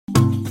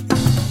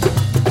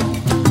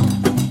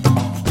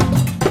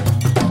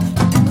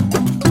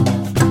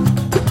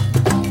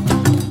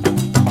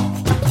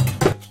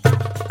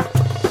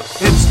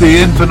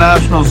the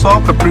International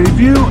Soccer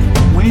Preview.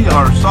 We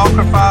are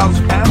Soccer Files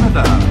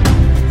Canada.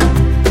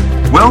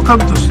 Welcome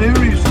to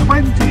Series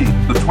 20,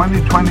 the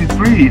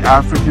 2023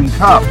 African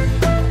Cup.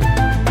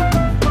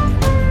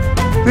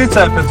 This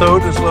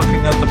episode is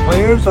looking at the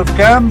players of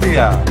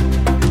Gambia.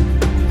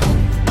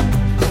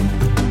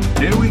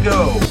 Here we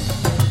go.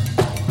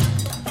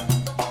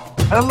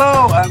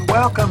 Hello and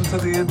welcome to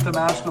the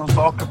International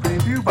Soccer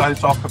Preview by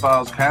Soccer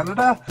Files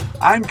Canada.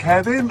 I'm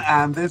Kevin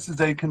and this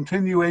is a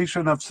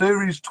continuation of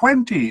Series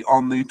 20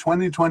 on the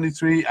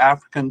 2023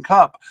 African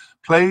Cup,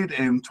 played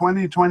in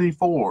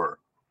 2024.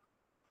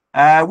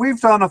 We've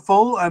done a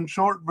full and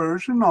short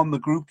version on the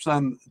groups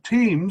and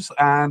teams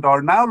and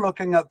are now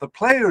looking at the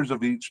players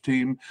of each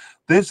team,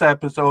 this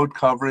episode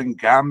covering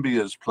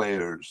Gambia's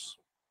players.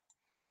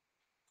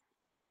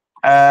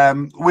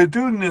 We're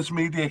doing this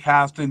media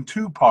cast in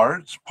two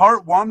parts.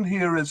 Part one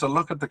here is a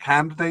look at the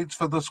candidates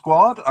for the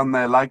squad and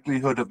their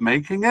likelihood of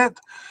making it.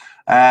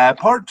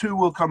 Part two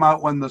will come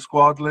out when the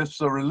squad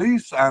lists are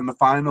released and the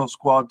final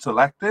squad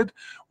selected.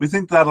 We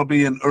think that'll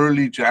be in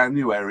early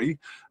January.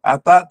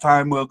 At that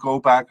time, we'll go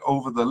back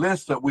over the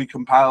list that we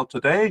compiled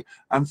today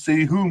and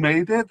see who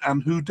made it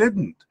and who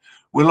didn't.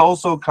 We'll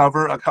also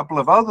cover a couple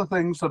of other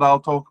things that I'll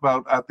talk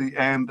about at the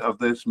end of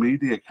this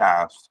media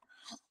cast.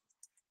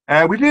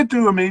 We did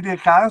do a media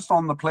cast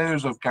on the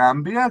players of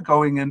Gambia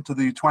going into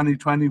the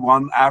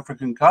 2021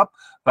 African Cup.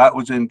 That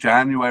was in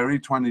January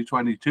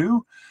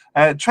 2022.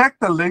 Check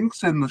the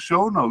links in the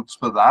show notes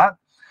for that.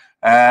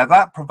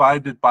 That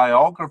provided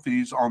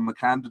biographies on the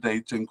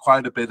candidates in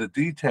quite a bit of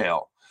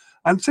detail.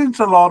 And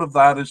since a lot of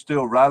that is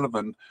still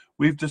relevant,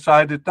 we've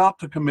decided not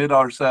to commit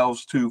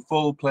ourselves to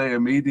full player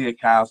media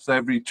casts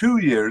every 2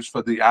 years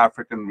for the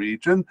African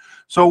region.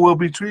 So we'll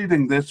be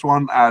treating this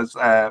one as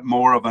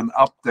more of an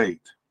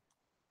update.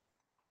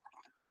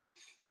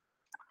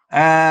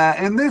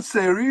 In that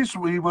series,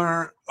 we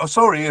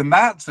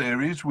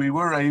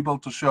were able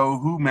to show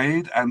who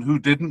made and who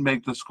didn't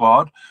make the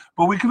squad,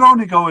 but we can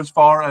only go as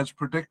far as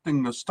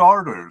predicting the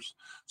starters.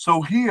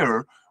 So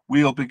here,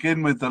 we'll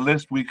begin with the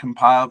list we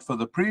compiled for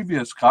the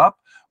previous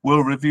cup.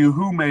 We'll review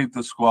who made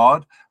the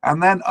squad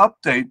and then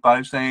update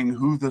by saying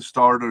who the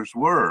starters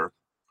were.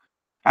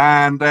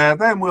 And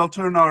then we'll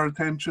turn our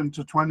attention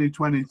to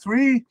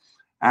 2023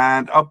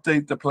 and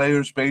update the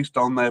players based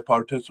on their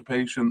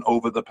participation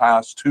over the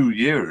past 2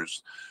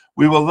 years.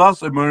 We will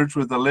thus emerge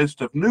with a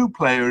list of new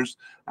players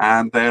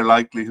and their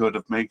likelihood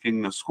of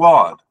making the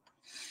squad.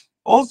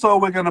 Also,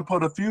 we're going to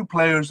put a few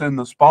players in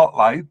the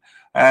spotlight.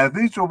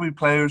 These will be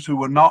players who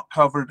were not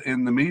covered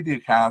in the media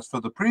cast for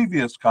the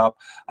previous cup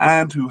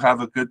and who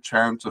have a good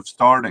chance of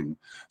starting.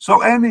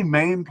 So any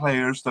main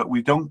players that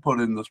we don't put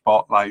in the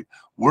spotlight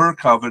were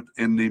covered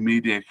in the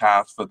media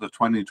cast for the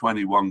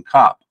 2021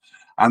 cup.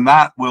 And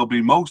that will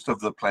be most of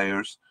the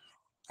players,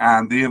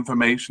 and the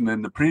information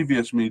in the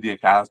previous media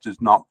cast is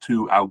not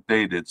too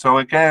outdated. So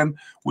again,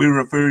 we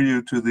refer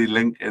you to the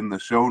link in the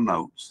show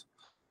notes.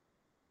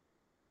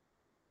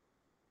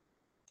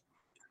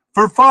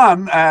 For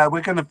fun,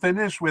 we're going to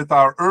finish with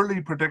our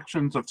early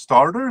predictions of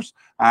starters,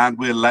 and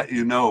we'll let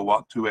you know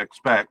what to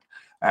expect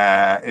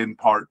in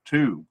part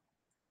two.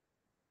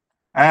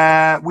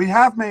 We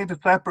have made a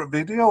separate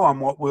video on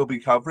what we'll be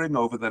covering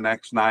over the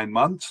next 9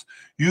 months.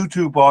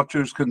 YouTube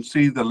watchers can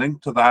see the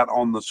link to that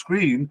on the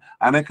screen,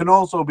 and it can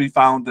also be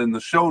found in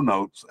the show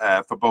notes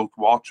for both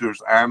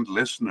watchers and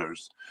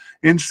listeners.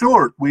 In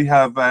short, we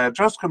have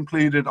just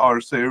completed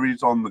our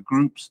series on the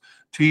groups,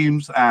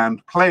 teams,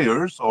 and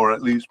players, or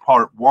at least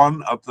part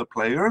one of the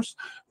players,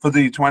 for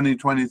the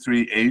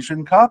 2023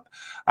 Asian Cup.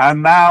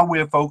 And now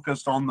we're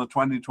focused on the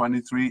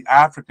 2023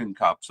 African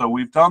Cup. So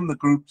we've done the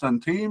groups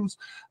and teams,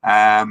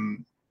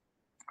 and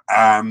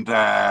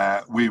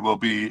we will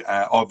be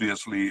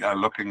obviously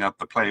looking at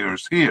the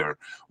players here.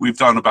 We've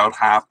done about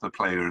half the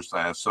players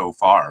so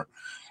far.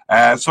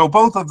 So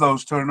both of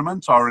those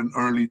tournaments are in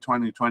early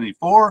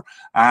 2024,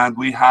 and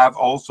we have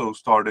also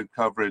started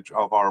coverage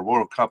of our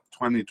World Cup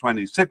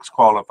 2026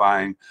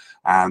 qualifying,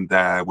 and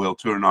we'll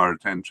turn our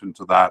attention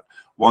to that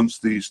once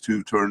these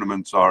two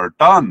tournaments are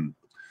done.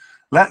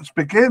 Let's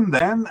begin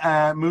then,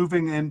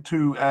 moving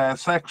into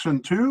section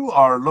 2,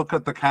 our look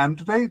at the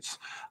candidates,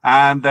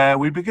 and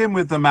we begin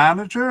with the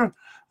manager.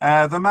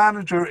 The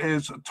manager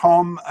is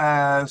Tom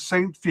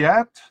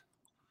Saint-Fiet.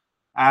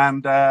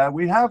 And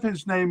we have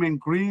his name in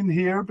green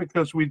here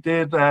because we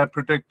did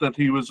predict that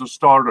he was a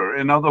starter.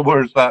 In other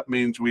words, that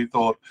means we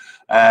thought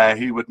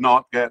he would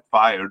not get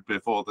fired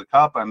before the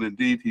cup, and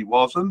indeed he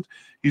wasn't.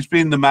 He's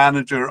been the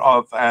manager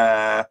of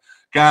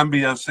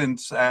Gambia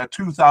since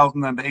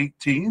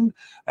 2018.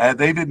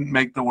 They didn't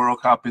make the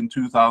World Cup in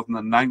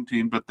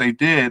 2019, but they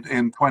did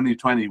in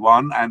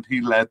 2021, and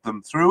he led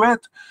them through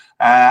it.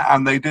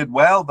 And they did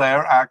well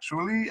there,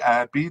 actually,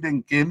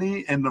 beating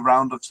Guinea in the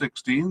round of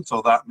 16.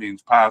 So that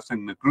means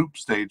passing the group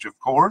stage, of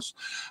course,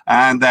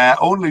 and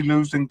only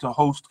losing to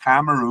host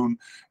Cameroon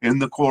in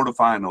the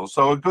quarterfinals.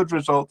 So a good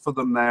result for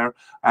them there.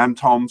 And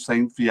Tom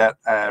Saint-Fiet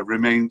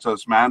remains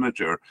as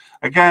manager.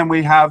 Again,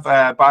 we have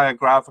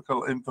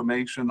biographical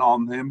information on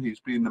on him. He's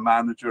been the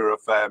manager of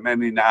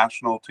many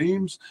national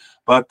teams,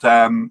 but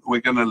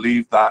we're going to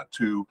leave that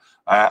to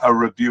a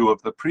review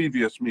of the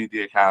previous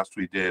media cast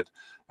we did,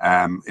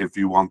 if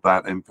you want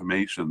that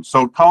information.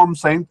 So Tom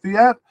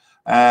Saintfiet,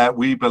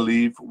 we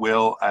believe,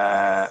 will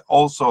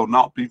also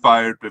not be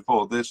fired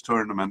before this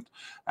tournament,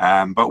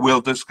 but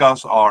we'll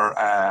discuss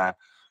our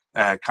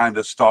kind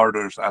of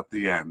starters at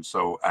the end.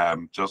 So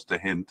just a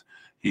hint,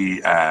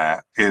 he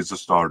is a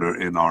starter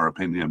in our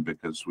opinion,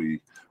 because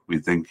we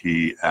think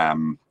he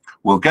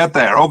will get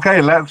there. Okay,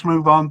 let's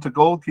move on to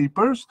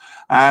goalkeepers.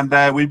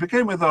 And we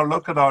begin with our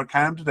look at our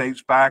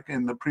candidates back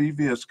in the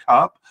previous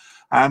Cup.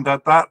 And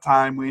at that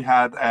time, we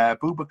had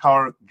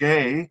Boubacar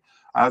Gay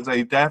as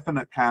a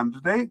definite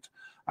candidate,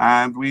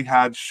 and we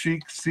had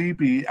Sheikh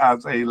Sibi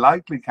as a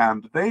likely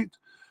candidate.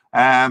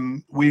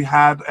 We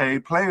had a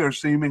player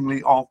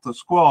seemingly off the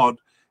squad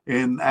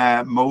in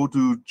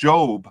Modou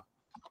Job.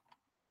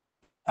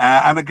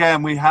 And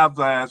again, we have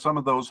some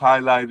of those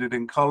highlighted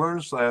in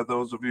colors,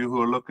 those of you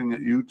who are looking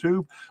at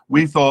YouTube.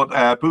 We thought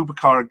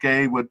Boubacar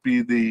Gay would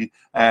be the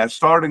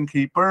starting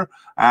keeper,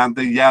 and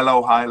the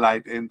yellow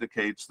highlight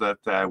indicates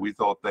that we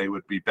thought they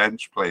would be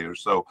bench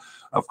players. So,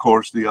 of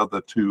course, the other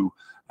two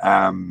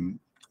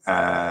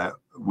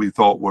we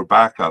thought were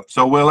backup.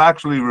 So we'll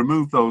actually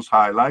remove those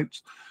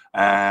highlights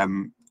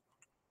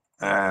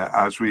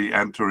as we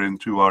enter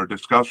into our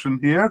discussion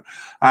here.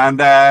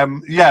 And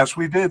yes,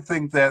 we did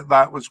think that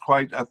that was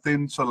quite a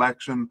thin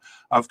selection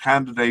of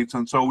candidates,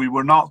 and so we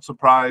were not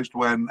surprised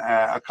when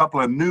a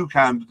couple of new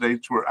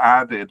candidates were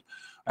added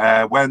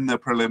when the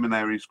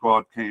preliminary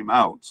squad came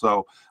out.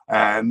 So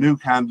new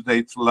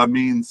candidates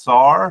Lamine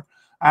Sarr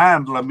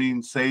and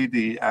Lamine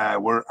Seydi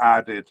were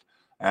added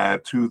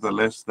to the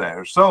list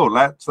there. So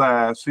let's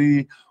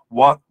see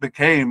what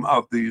became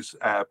of these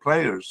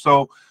players.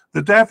 So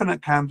the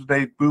definite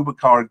candidate,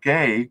 Boubacar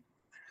Gay,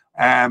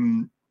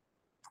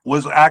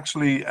 was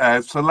actually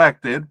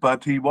selected,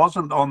 but he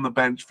wasn't on the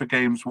bench for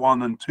games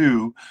 1 and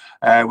 2.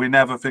 We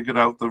never figured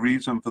out the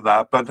reason for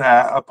that. But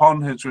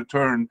upon his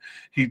return,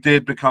 he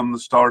did become the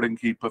starting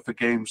keeper for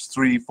games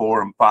 3,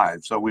 4, and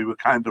 5. So we were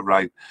kind of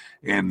right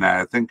in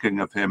thinking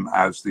of him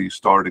as the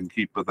starting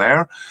keeper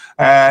there.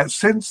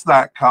 Since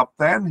that Cup,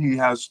 then, he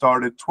has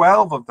started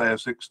 12 of their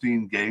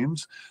 16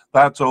 games.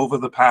 That's over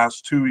the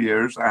past 2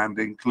 years and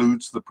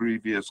includes the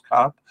previous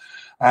Cup.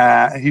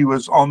 He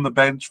was on the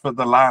bench for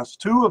the last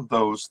 2 of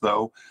those,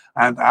 though,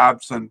 and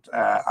absent,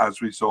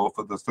 as we saw,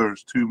 for the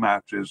first 2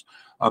 matches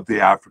of the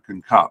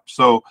African Cup.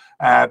 So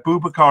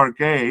Boubacar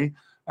Gay,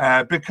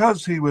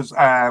 because he was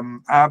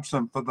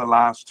absent for the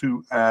last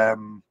 2,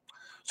 on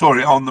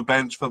the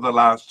bench for the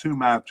last 2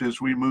 matches,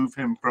 we move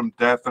him from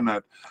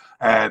definite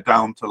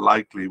down to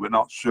likely. We're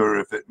not sure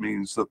if it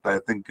means that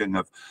they're thinking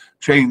of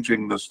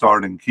changing the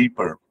starting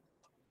keeper.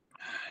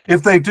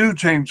 If they do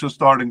change the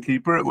starting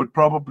keeper, it would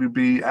probably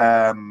be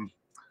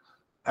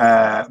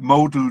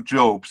Modou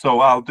Job. So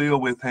I'll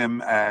deal with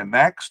him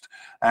next.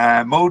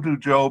 Modou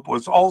Job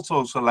was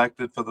also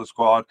selected for the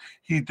squad.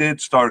 He did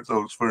start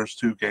those first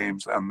 2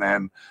 games, and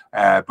then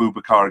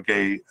Boubacar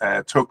Gay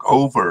took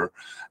over.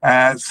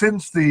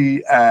 Since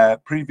the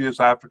previous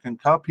African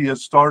Cup, he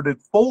has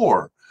started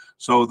 4.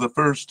 So the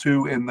first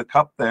 2 in the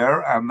Cup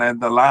there, and then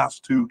the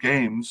last 2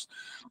 games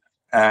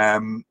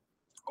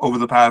over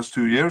the past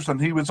 2 years,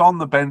 and he was on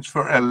the bench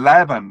for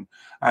 11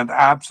 and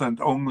absent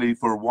only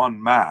for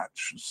 1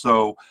 match.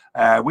 So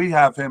we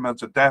have him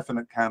as a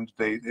definite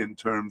candidate in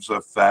terms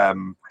of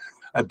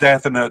a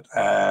definite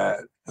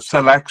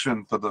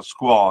selection for the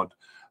squad.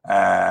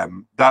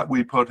 That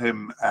we put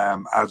him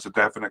as a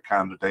definite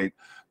candidate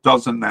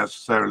doesn't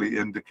necessarily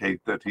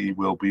indicate that he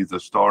will be the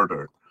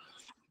starter,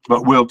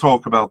 but we'll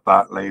talk about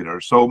that later.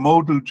 So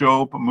Modou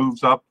Job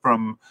moves up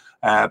from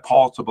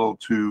possible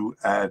to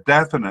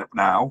definite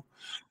now.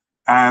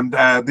 And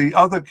the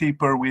other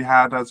keeper we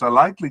had as a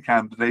likely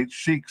candidate,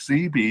 Sheikh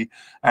Sibi,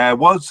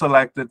 was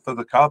selected for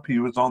the Cup. He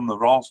was on the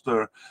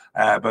roster,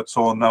 but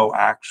saw no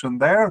action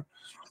there.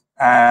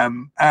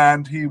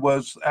 And he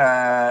was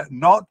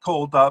not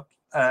called up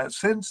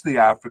since the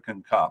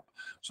African Cup.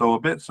 So a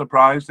bit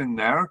surprising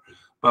there,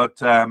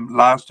 but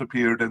last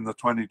appeared in the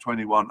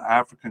 2021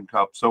 African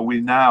Cup. So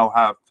we now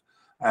have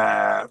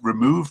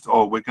removed,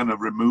 or we're going to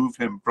remove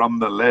him from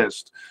the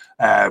list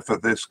for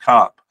this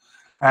Cup.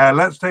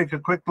 Let's take a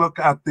quick look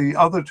at the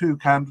other 2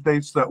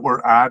 candidates that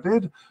were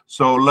added.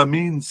 So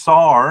Lamine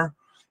Sarr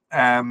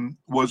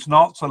was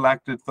not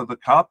selected for the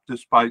Cup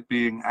despite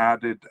being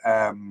added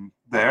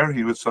there.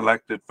 He was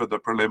selected for the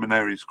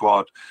preliminary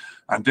squad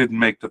and didn't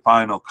make the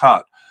final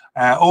cut.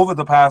 Over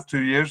the past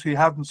 2 years, he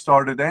hadn't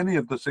started any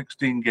of the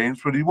 16 games,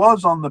 but he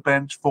was on the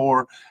bench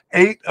for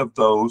 8 of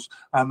those,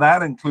 and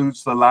that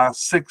includes the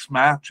last 6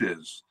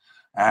 matches.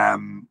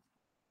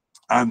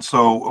 And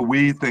so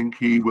we think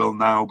he will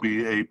now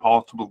be a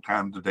possible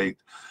candidate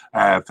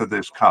for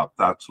this Cup.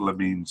 That's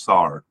Lamine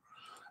Sarr.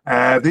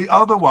 The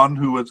other one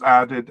who was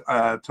added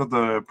to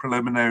the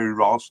preliminary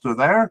roster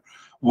there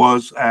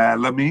was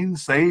Lamine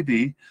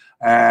Seydi.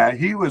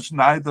 He was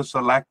neither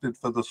selected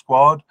for the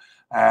squad,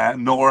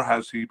 nor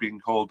has he been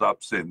called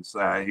up since.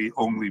 He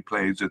only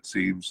plays, it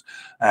seems,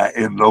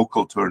 in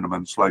local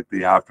tournaments like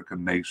the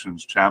African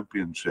Nations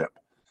Championship.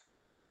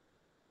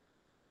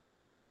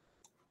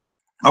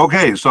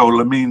 Okay, so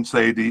Lamine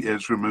Seydi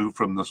is removed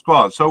from the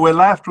squad. So we're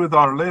left with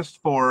our list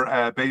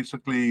for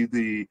basically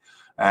the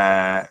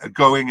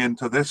going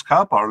into this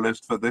cup, our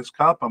list for this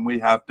cup, and we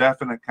have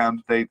definite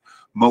candidate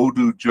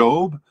Modou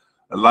Job,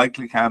 a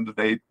likely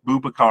candidate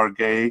Boubacar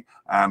Gueye,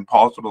 and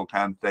possible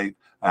candidate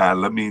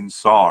Lamine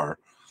Sarr.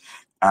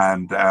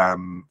 And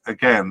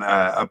again,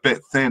 a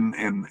bit thin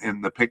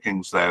in the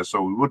pickings there,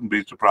 so we wouldn't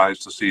be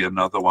surprised to see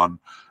another one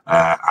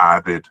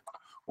added,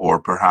 or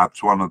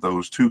perhaps one of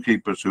those two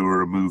keepers who were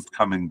removed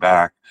coming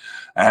back.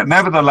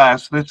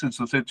 Nevertheless, this is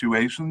the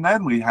situation.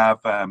 Then we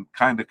have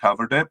kind of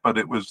covered it, but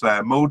it was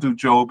Modou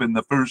Job in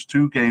the first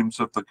two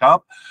games of the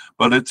cup.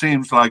 But it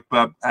seems like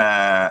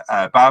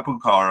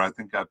Boubacar, I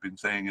think I've been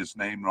saying his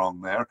name wrong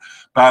there,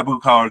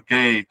 Boubacar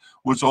Gueye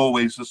was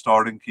always the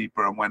starting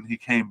keeper, and when he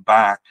came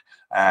back,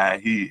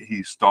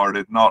 he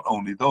started not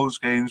only those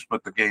games,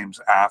 but the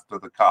games after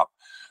the cup.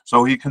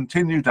 So he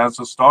continued as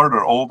a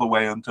starter all the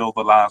way until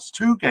the last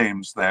two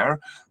games there,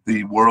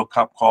 the World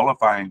Cup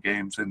qualifying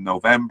games in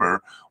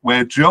November,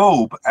 where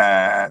Job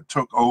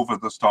took over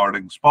the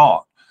starting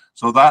spot.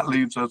 So that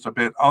leaves us a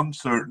bit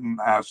uncertain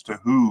as to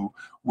who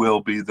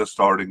will be the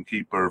starting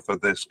keeper for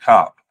this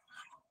cup.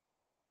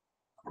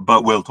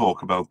 But we'll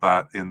talk about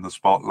that in the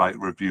spotlight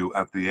review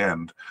at the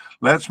end.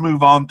 Let's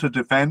move on to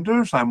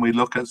defenders, and we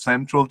look at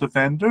central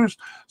defenders.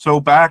 So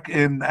back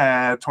in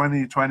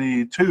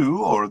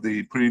 2022, or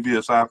the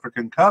previous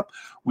African Cup,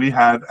 we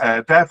had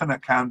a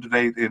definite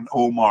candidate in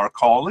Omar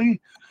Colley.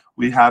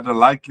 We had a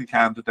likely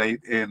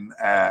candidate in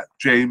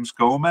James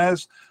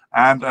Gomez,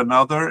 and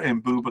another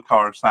in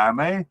Boubacar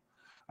Sane.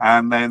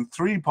 And then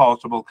three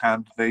possible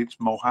candidates,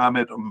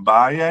 Mohamed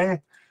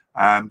Mbaye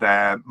and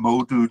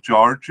Modou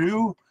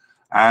Djordjeou,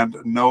 and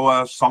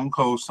Noah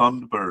Sonko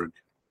Sundberg.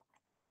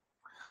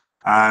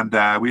 And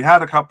we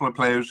had a couple of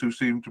players who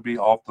seemed to be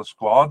off the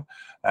squad,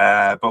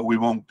 but we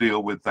won't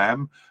deal with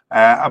them.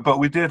 But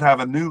we did have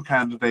a new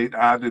candidate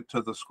added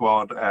to the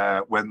squad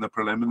when the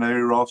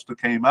preliminary roster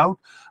came out,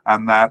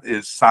 and that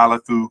is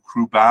Salifou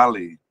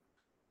Koulibaly.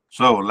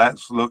 So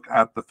let's look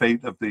at the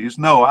fate of these.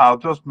 No, I'll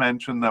just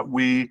mention that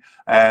we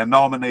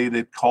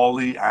nominated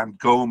Colley and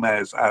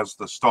Gomez as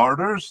the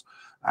starters,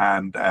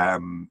 and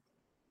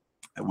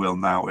we'll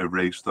now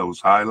erase those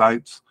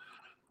highlights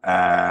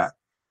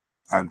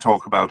and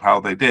talk about how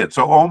they did.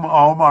 So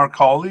Omar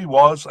Colley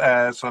was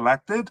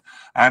selected,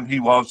 and he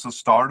was the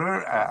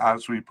starter,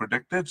 as we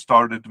predicted,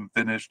 started and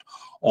finished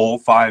all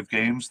 5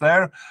 games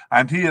there.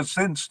 And he has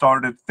since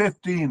started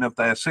 15 of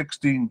their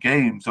 16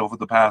 games over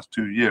the past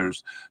 2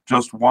 years,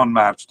 just one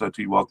match that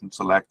he wasn't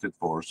selected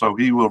for. So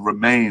he will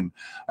remain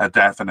a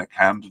definite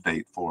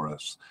candidate for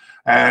us.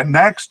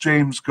 Next,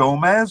 James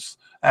Gomez.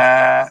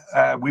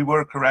 We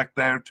were correct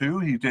there too.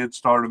 He did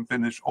start and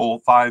finish all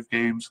 5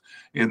 games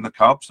in the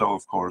cup, so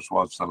of course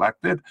was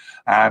selected.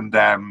 And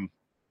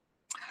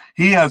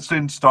he has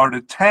since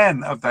started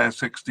 10 of their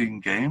 16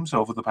 games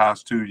over the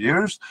past 2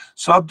 years,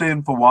 subbed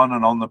in for 1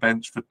 and on the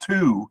bench for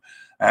 2,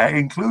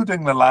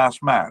 including the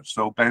last match.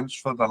 So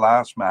benched for the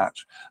last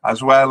match,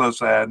 as well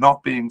as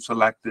not being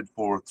selected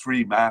for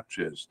 3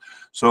 matches.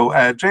 So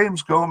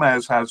James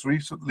Gomez has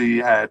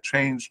recently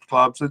changed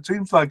clubs. It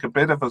seems like a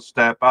bit of a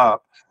step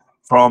up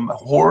from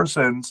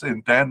Horsens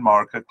in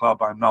Denmark, a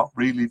club I'm not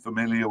really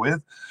familiar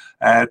with,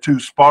 to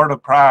Sparta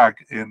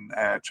Prague in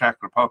Czech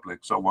Republic,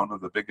 so one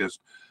of the biggest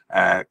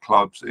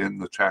clubs in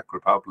the Czech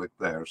Republic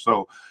there.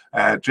 So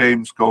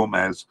James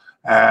Gomez,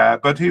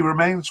 but he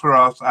remains for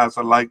us as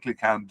a likely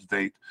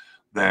candidate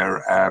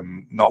there,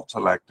 not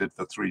selected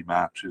for 3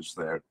 matches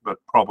there, but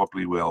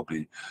probably will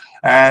be.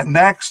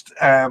 Next,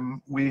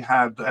 we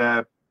had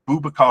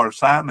Boubacar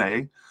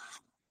Sane,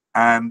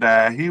 and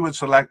he was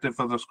selected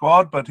for the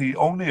squad, but he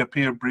only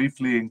appeared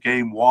briefly in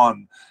game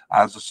 1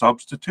 as a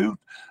substitute,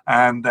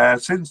 and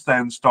since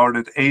then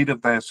started 8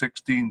 of their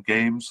 16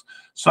 games,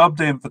 subbed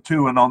in for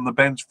 2 and on the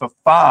bench for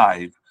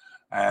 5,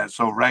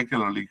 so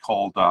regularly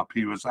called up.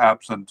 He was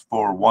absent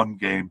for 1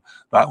 game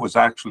that was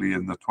actually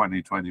in the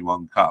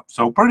 2021 Cup.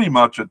 So pretty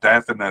much a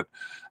definite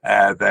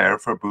there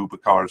for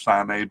Boubacar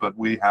Sane, but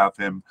we have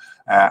him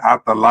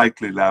at the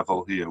likely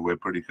level here. We're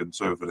pretty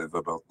conservative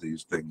about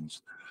these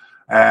things.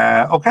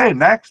 Okay,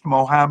 next,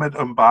 Mohamed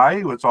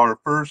Mbaye was our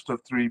first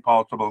of 3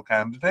 possible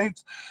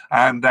candidates,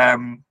 and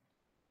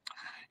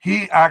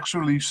he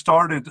actually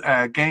started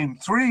game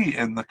 3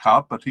 in the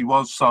cup, but he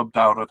was subbed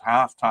out at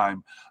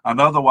halftime and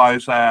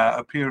otherwise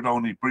appeared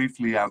only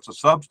briefly as a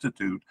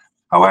substitute.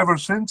 However,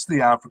 since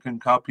the African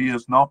Cup, he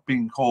has not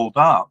been called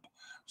up.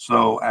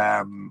 So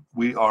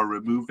we are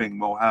removing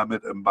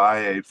Mohamed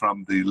Mbaye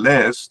from the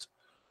list.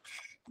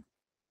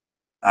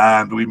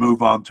 And we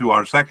move on to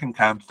our second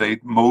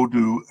candidate,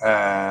 Modou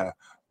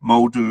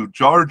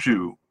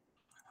Djordjeou.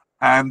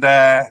 And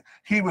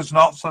he was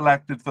not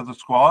selected for the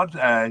squad.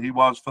 He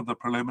was for the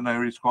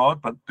preliminary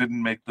squad, but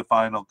didn't make the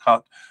final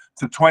cut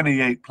to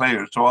 28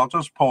 players. So I'll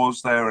just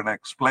pause there and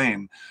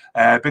explain.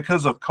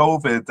 Because of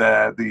COVID,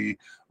 the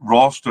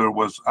roster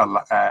was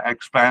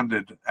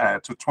expanded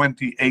to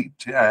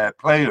 28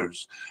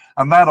 players.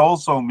 And that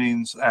also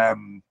means,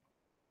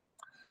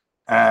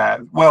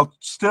 well,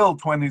 still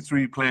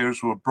 23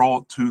 players were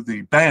brought to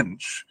the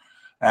bench.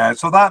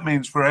 So that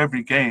means for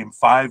every game,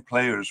 5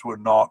 players were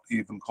not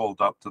even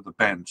called up to the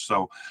bench.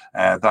 So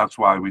that's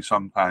why we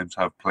sometimes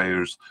have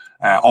players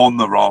on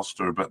the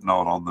roster, but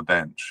not on the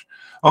bench.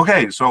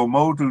 Okay, so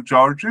Modou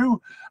Georgiou,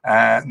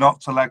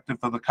 not selected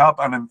for the Cup,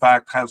 and in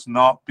fact has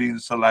not been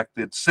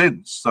selected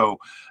since. So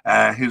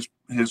his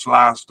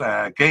last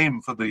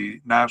game for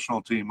the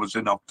national team was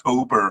in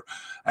October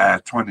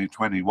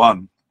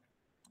 2021,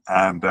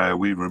 and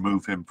we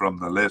remove him from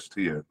the list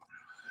here.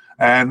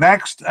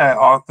 Next,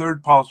 our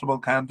third possible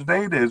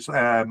candidate is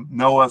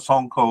Noah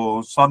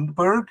Sonko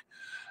Sundberg,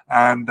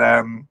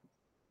 and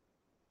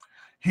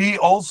he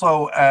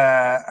also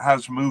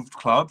has moved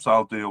clubs.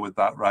 I'll deal with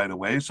that right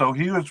away. So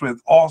he was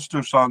with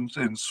Östersunds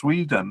in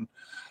Sweden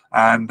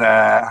and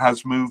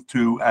has moved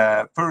to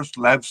first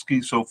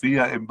Levski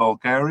Sofia in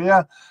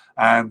Bulgaria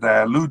and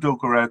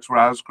Ludogorets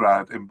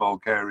Razgrad in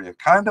Bulgaria.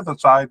 Kind of a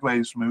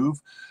sideways move.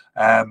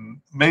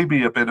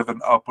 Maybe a bit of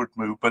an upward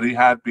move, but he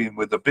had been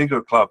with a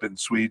bigger club in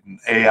Sweden,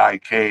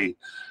 AIK,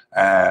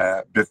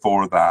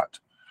 before that.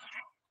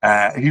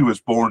 He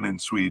was born in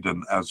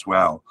Sweden as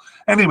well.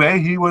 Anyway,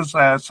 he was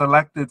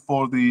selected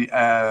for the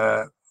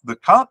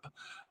Cup,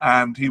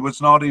 and he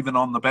was not even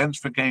on the bench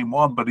for game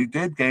 1, but he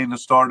did gain a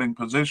starting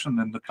position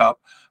in the Cup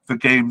for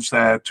games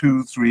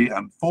 2, 3,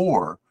 and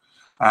 4.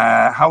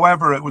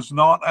 However, it was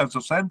not as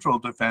a central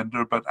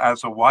defender, but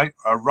as a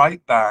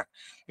right back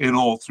in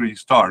all 3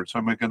 starts.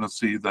 And we're going to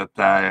see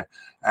that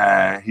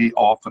he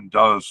often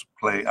does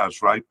play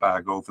as right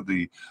back over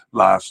the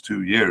last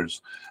 2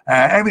 years.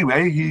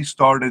 Anyway, he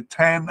started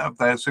 10 of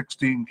their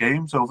 16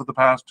 games over the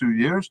past 2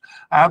 years,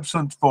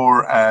 absent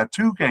for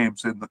 2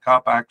 games in the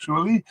Cup,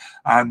 actually,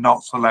 and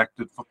not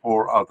selected for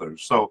 4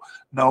 others. So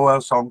Noah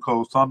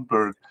Sonko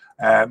Sundberg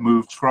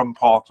moved from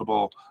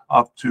possible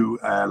up to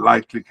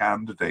likely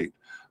candidate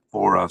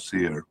for us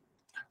here.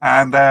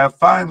 And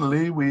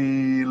finally,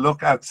 we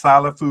look at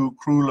Salafu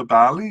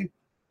Koulibaly.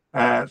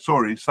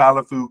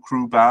 Salafu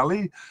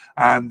Koulibaly,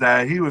 and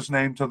he was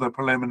named to the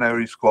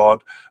preliminary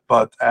squad,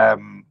 but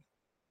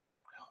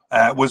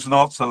was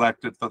not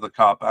selected for the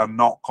Cup and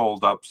not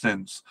called up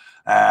since,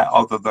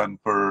 other than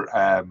for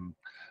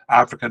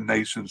African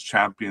Nations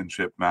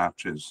Championship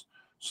matches.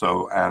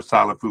 So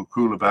Salafu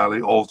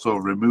Koulibaly also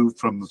removed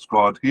from the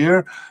squad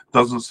here.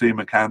 Doesn't seem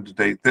a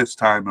candidate this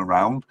time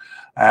around.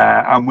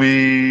 And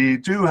we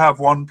do have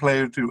one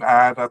player to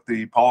add at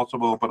the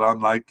possible but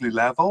unlikely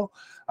level,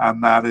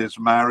 and that is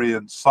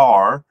Marian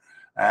Sarr.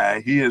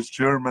 He is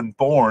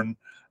German-born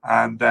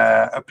and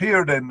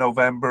appeared in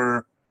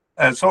March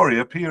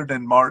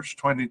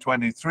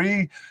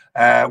 2023.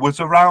 Was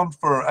around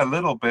for a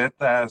little bit.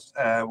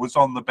 Was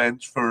on the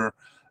bench for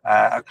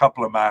a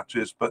couple of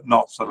matches, but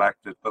not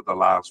selected for the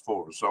last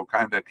 4. So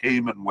kind of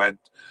came and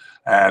went,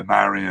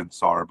 Marian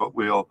Sarr, but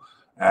we'll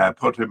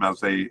put him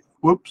as a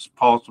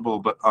possible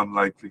but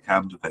unlikely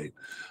candidate.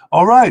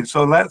 All right,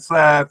 so let's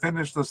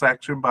finish the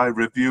section by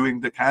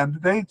reviewing the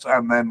candidates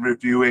and then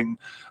reviewing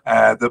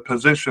the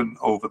position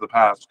over the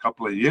past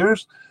couple of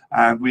years.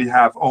 And we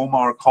have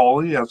Omar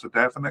Colley as a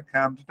definite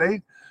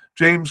candidate,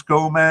 James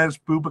Gomez,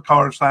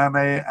 Boubacar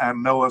Sane,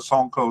 and Noah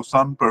Sonko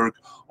Sundberg,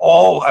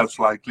 all as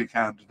likely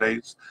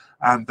candidates,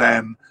 and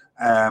then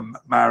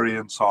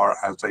Marian Sarr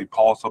as a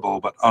possible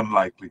but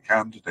unlikely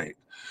candidate.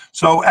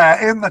 So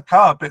in the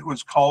Cup, it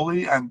was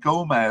Colley and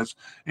Gomez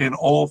in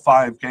all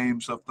 5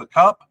 games of the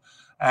Cup.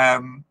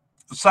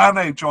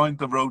 Sane joined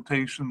the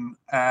rotation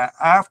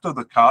after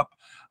the Cup,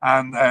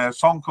 and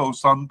Sonko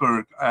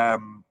Sundberg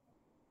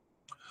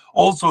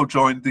also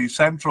joined the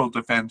central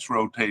defense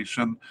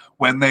rotation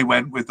when they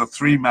went with a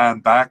 3-man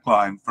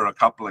backline for a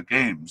couple of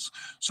games.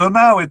 So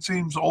now it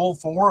seems all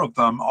 4 of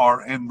them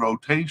are in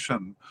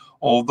rotation,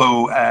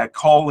 although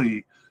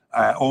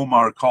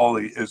Omar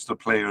Colley is the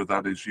player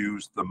that is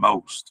used the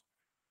most.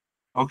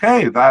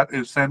 Okay, that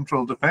is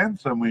central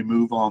defense, and we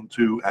move on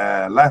to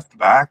left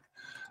back,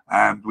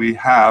 and we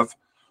have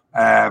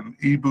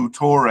Ibu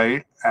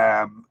Toure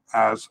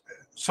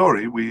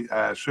we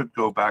should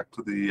go back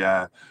to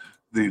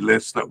the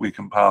list that we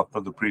compiled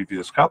for the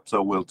previous Cup,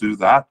 so we'll do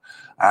that.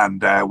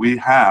 And we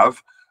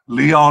have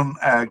Leon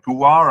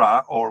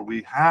Guara, or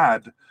we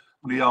had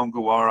Leon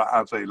Guara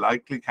as a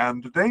likely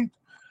candidate,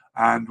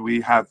 and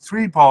we had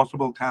 3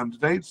 possible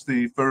candidates.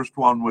 The first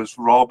one was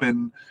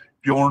Robin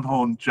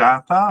Bjornhon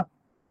Jatta,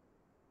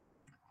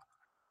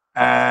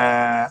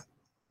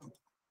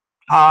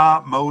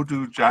 Pa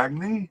Modou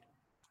Jagni,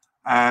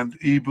 and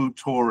Ibu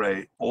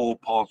Toure, all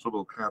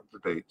possible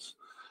candidates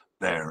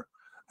there.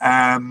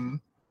 And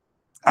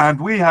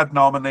we had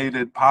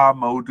nominated Pa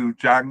Modou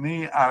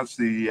Jagni as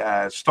the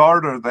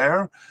starter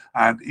there,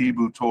 and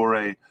Ibu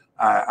Toure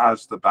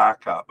as the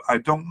backup. I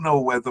don't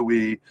know whether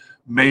we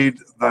made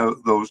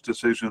those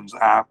decisions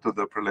after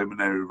the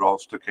preliminary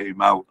roster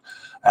came out.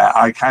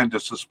 I kind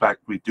of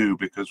suspect we do,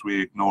 because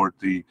we ignored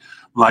the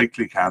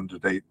likely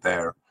candidate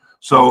there.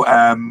 So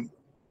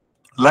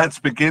let's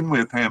begin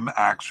with him,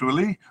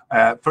 actually.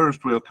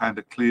 First, we'll kind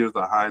of clear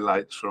the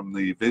highlights from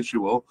the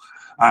visual.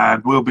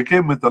 And we'll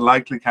begin with the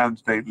likely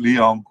candidate,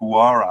 Leon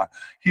Guara.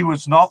 He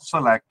was not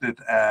selected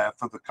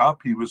for the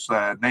Cup. He was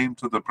named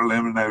to the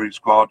preliminary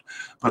squad,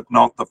 but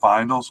not the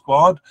final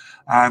squad.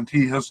 And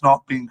he has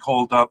not been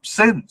called up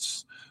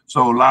since.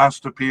 So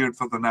last appeared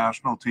for the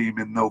national team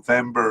in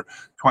November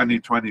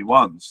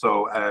 2021.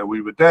 So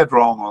we were dead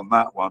wrong on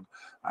that one.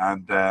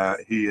 And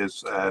he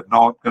is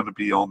not going to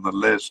be on the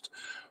list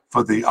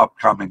for the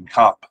upcoming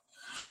Cup.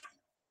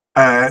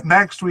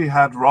 Next, we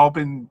had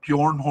Robin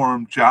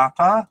Bjornholm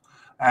Jata.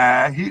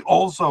 He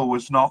also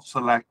was not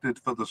selected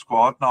for the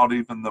squad, not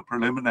even the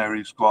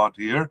preliminary squad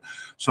here.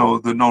 So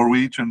the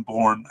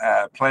Norwegian-born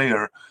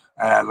player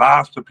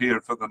last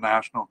appeared for the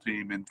national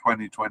team in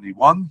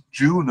 2021,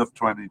 June of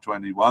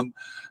 2021,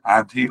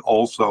 and he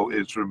also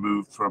is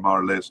removed from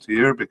our list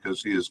here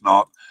because he has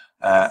not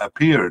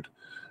appeared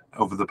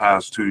over the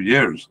past 2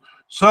 years.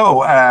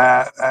 So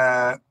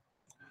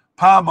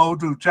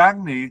Pamodu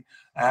Jagni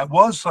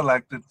was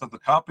selected for the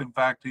Cup. In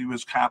fact, he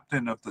was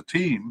captain of the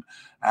team,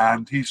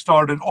 and he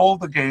started all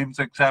the games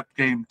except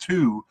game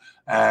 2,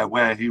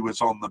 where he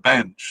was on the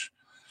bench.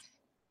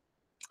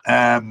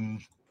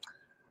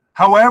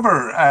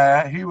 However,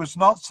 he was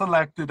not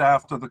selected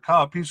after the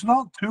Cup. He's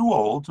not too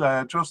old,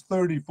 just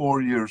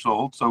 34 years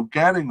old, so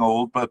getting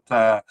old, but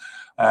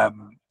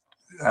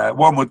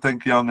one would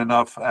think young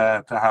enough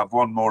to have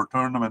one more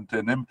tournament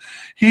in him.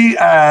 He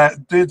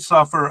did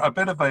suffer a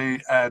bit of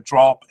a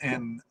drop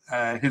in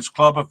his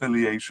club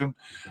affiliation.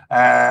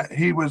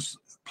 He was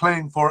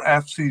playing for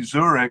FC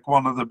Zurich,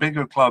 one of the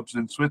bigger clubs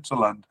in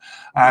Switzerland,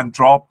 and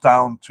dropped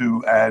down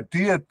to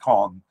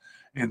Dietcon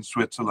in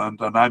Switzerland,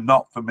 and I'm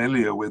not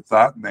familiar with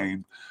that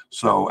name,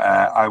 so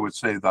I would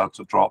say that's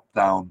a drop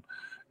down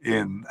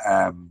in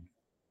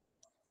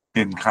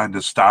kind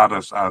of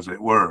status, as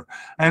it were.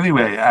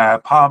 Anyway,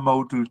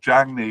 Pamodu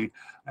Jagni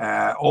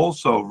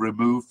also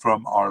removed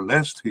from our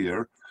list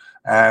here.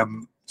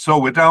 So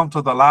we're down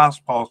to the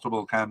last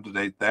possible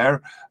candidate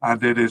there,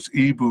 and it is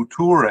Ibu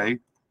Toure.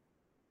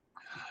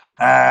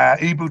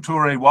 Ibu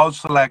Toure was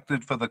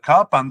selected for the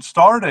Cup and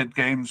started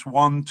games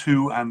 1,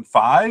 2, and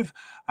 5.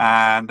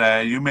 And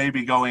you may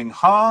be going,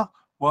 huh?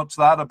 What's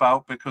that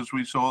about? Because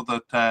we saw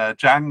that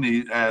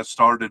Jagni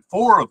started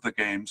 4 of the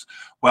games.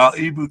 Well,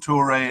 Ibu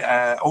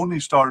Toure only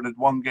started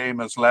 1 game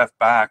as left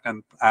back,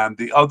 and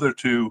the other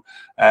 2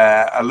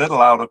 a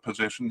little out of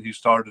position. He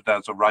started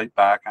as a right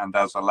back and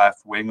as a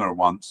left winger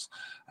once.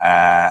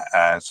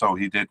 So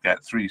he did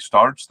get 3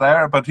 starts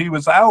there, but he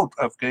was out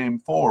of game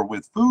 4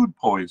 with food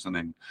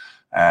poisoning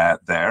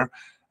there.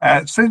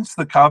 Since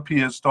the Cup, he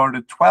has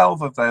started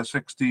 12 of their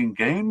 16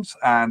 games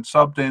and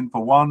subbed in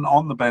for 1,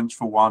 on the bench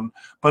for 1,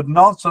 but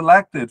not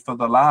selected for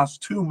the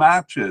last 2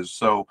 matches.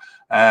 So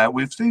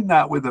we've seen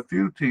that with a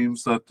few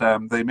teams, that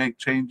they make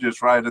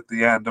changes right at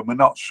the end, and we're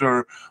not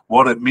sure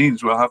what it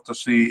means. We'll have to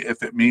see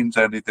if it means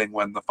anything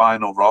when the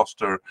final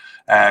roster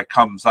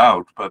comes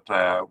out, but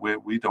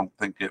we don't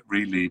think it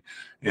really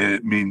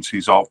means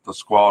he's off the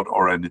squad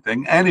or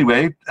anything.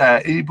 Anyway,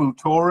 Ibu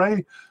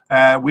Toure,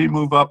 we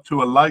move up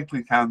to a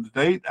likely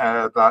candidate,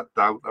 that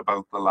doubt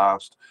about the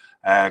last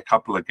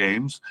couple of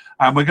games.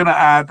 And we're going to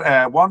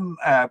add 1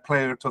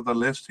 player to the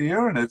list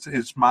here, and it's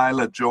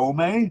Ismaila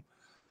Jome.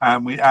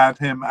 And we add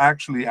him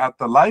actually at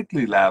the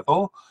likely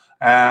level.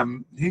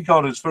 He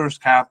got his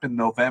first cap in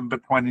November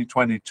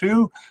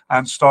 2022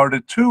 and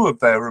started 2 of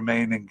their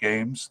remaining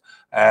games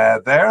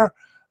there.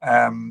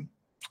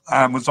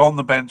 And was on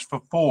the bench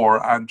for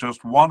 4, and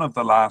just 1 of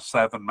the last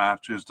 7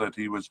 matches that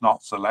he was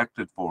not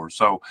selected for.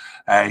 So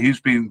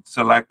he's been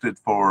selected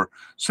for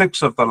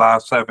 6 of the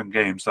last 7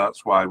 games.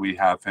 That's why we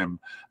have him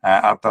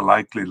at the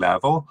likely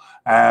level.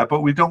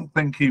 But we don't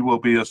think he will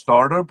be a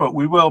starter, but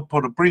we will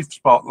put a brief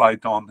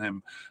spotlight on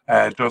him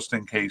just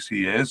in case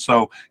he is.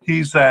 So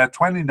he's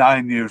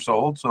 29 years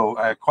old, so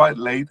quite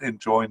late in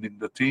joining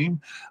the team,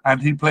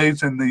 and he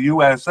plays in the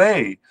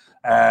USA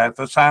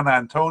for San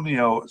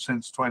Antonio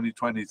since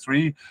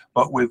 2023,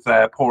 but with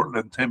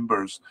Portland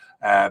Timbers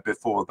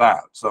before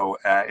that. So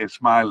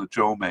Ismaila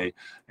Jome,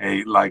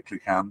 a likely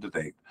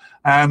candidate.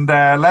 And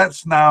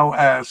let's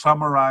now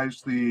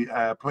summarize the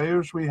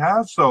players we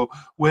have. So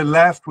we're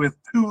left with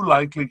 2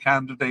 likely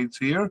candidates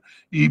here,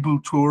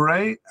 Ibu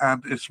Toure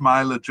and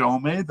Ismaila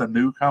Jome, the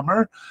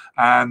newcomer.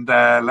 And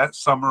let's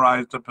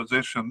summarize the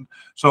position.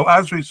 So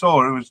as we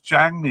saw, it was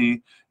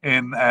Jagni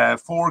in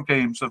 4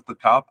 games of the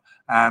Cup,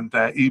 and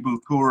Ibu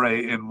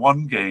Toure in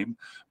 1 game,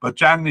 but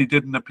Jagni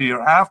didn't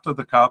appear after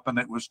the Cup, and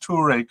it was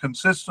Toure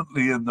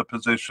consistently in the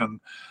position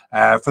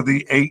for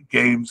the 8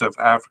 games of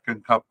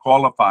African Cup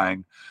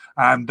qualifying.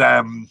 And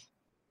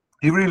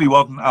he really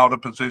wasn't out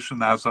of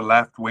position as a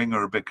left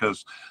winger,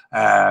 because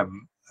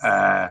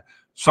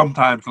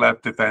sometimes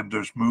left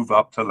defenders move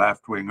up to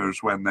left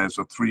wingers when there's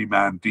a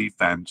three-man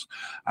defense,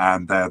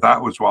 and that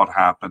was what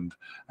happened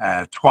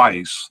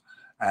twice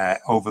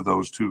over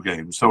those two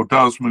games. So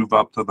does move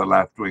up to the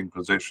left wing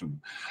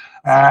position.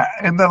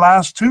 In the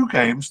last two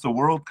games, the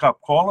World Cup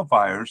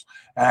qualifiers,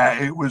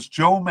 it was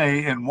Joe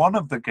May in one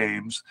of the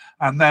games,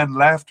 and then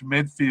left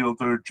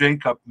midfielder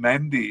Jacob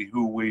Mendy,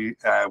 who we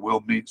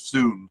will meet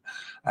soon,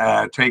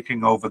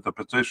 taking over the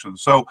position.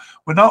 So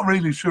we're not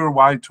really sure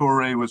why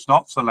Toure was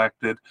not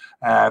selected,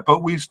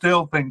 but we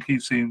still think he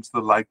seems the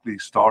likely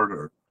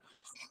starter.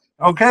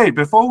 Okay,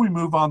 before we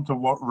move on to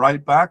what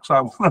right backs, I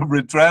want to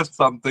redress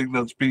something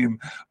that's been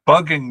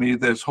bugging me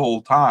this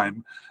whole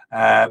time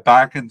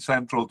back in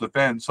central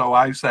defense. So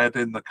I said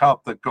in the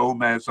cup that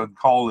Gomez and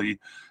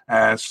Colley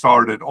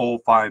started all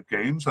 5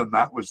 games, and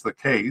that was the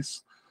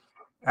case.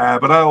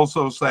 But I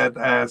also said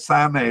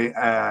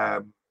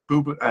Boubacar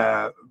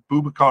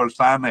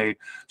Sane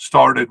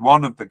started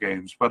one of the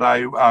games, but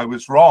I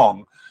was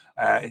wrong.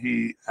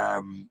 He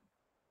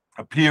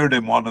appeared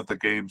in one of the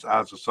games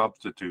as a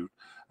substitute.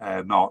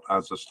 Not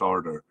as a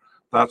starter.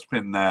 That's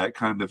been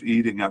kind of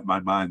eating at my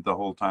mind the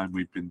whole time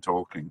we've been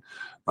talking,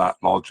 that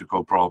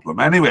logical problem.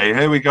 Anyway,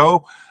 here we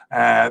go.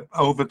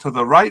 Over to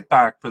the right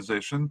back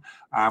position,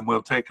 and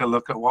we'll take a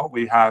look at what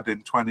we had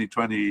in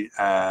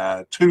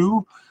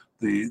 2022,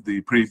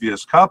 the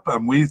previous cup,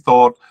 and we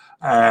thought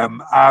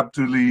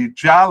Abdoulaye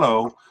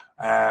Diallo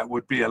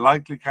would be a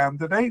likely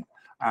candidate,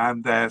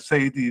 and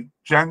Seydi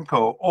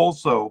Janko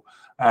also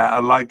a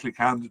likely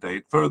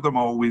candidate.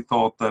 Furthermore, we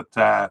thought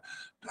that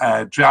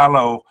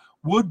Diallo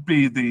would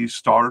be the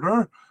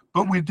starter,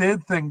 but we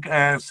did think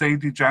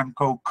Seydi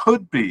Janko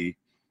could be.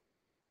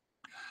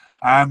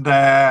 And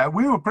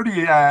we were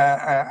pretty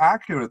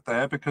accurate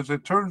there, because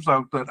it turns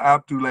out that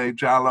Abdoulaye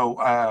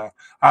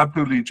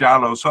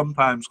Diallo,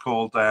 sometimes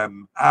called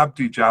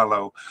Abdi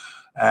Diallo,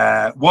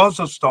 was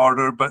a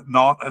starter, but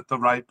not at the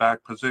right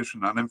back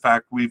position. And in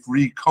fact, we've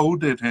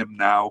recoded him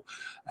now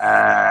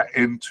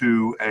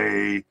into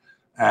a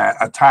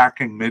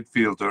attacking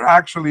midfielder.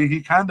 Actually,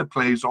 he kind of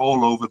plays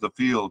all over the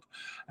field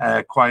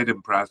quite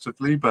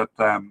impressively, but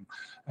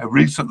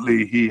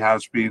recently he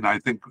has been, I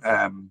think,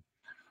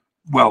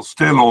 well,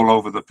 still all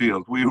over the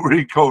field. We were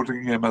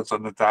recoding him as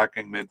an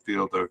attacking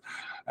midfielder.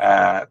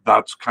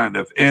 That's kind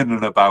of in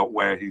and about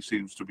where he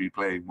seems to be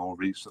playing more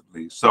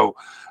recently. So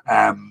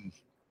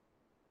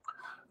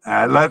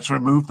let's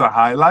remove the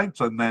highlights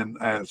and then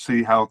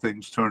see how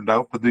things turned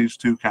out for these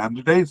two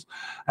candidates.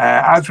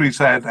 As we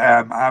said,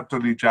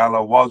 Abdoulaye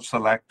Diallo was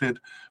selected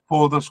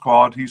for the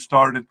squad. He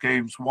started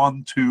games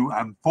 1, 2,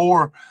 and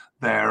 4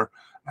 there,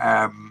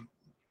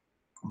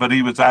 but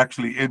he was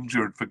actually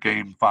injured for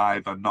game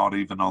 5 and not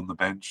even on the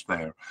bench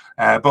there.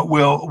 But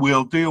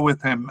we'll deal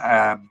with him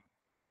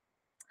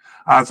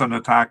as an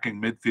attacking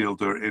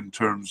midfielder in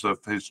terms of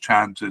his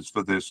chances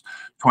for this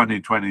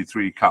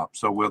 2023 Cup.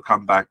 So we'll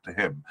come back to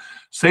him.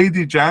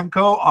 Seydi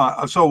Janko,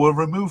 so we'll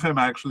remove him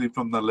actually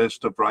from the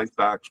list of right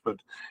backs,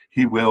 but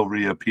he will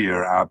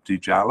reappear, Abdi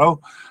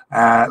Diallo.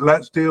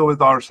 Let's deal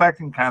with our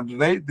second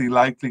candidate, the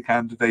likely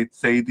candidate,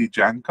 Seydi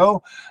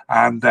Janko.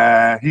 And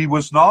he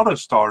was not a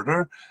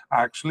starter,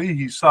 actually.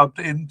 He subbed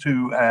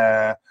into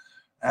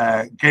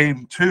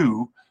game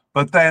 2,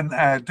 but then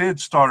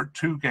did start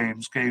 2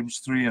 games, games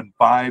 3 and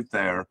 5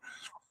 there.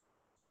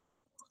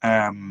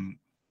 And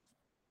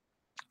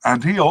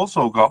he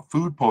also got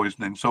food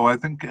poisoning, so I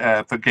think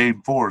for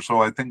game 4.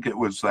 So I think it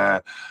was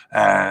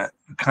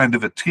kind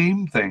of a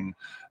team thing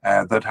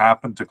that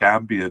happened to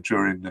Gambia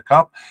during the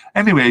Cup.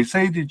 Anyway,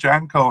 Seydi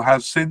Janko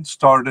has since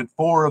started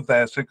 4 of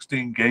their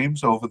 16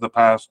 games over the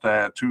past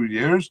 2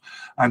 years,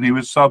 and he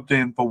was subbed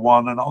in for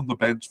 1 and on the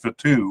bench for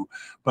 2,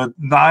 but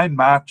 9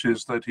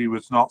 matches that he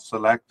was not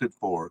selected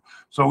for.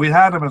 So we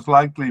had him as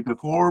likely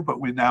before, but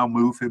we now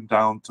move him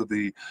down to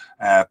the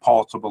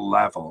possible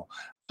level.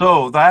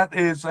 So that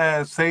is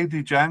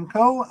Seydi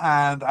Janko,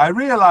 and I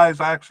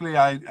realize actually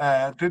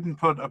I didn't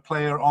put a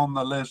player on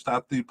the list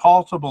at the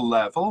possible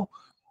level.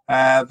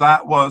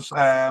 That was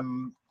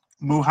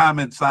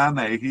Mohamed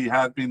Sane. He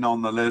had been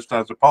on the list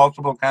as a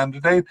possible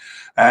candidate.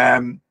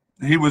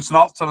 He was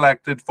not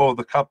selected for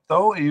the Cup,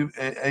 though,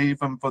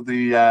 even for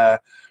the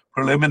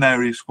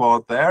preliminary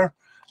squad there.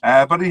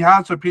 But he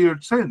has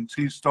appeared since.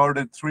 He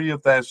started 3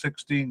 of their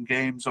 16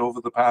 games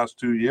over the past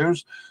 2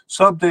 years,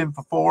 subbed in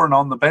for 4 and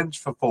on the bench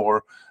for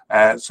 4,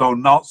 so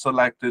not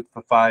selected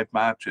for 5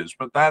 matches.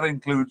 But that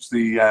includes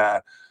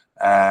the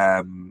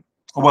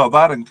well,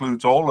 that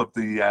includes all of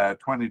the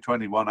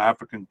 2021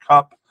 African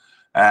Cup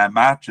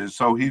matches.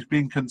 So he's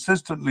been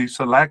consistently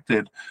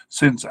selected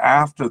since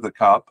after the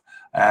Cup,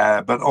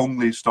 but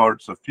only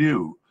starts a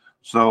few.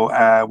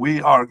 So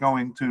we are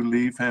going to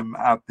leave him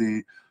at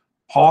the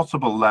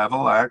possible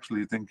level. I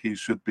actually think he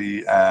should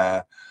be,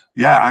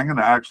 yeah, I'm going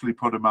to actually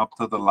put him up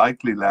to the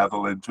likely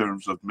level in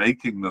terms of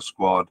making the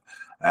squad,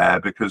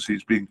 because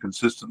he's been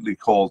consistently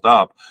called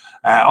up.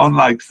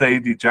 Unlike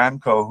Seydi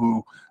Janko,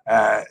 who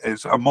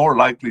is a more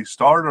likely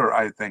starter,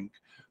 I think,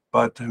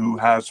 but who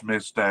has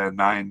missed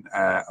nine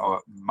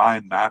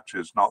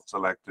matches, not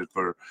selected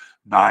for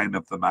 9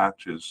 of the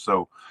matches.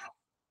 So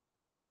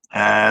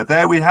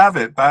there we have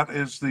it. That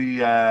is the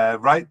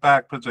right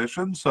back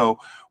position. So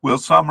we'll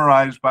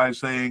summarize by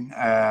saying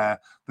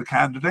the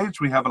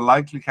candidates. We have a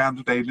likely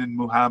candidate in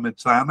Mohamed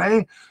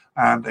Sane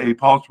and a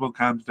possible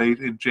candidate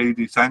in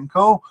J.D.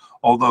 Sanko,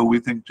 although we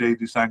think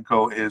J.D.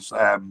 Sanko is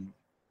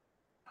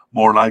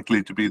more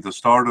likely to be the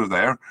starter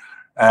there.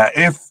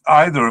 If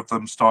either of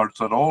them starts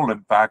at all,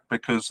 in fact,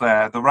 because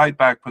the right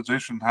back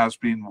position has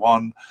been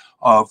one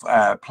of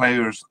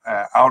players,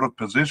 out of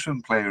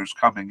position players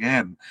coming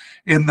in.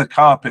 In the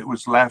Cup, it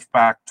was left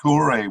back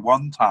Toure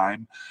one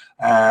time,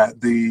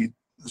 the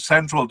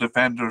central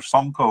defender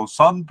Sonko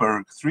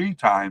Sundberg 3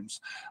 times,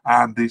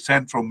 and the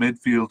central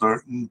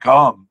midfielder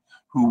Ngum,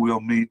 who we'll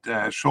meet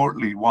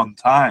shortly, 1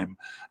 time.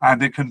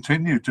 And it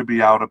continued to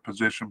be out of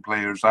position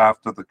players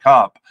after the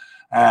Cup.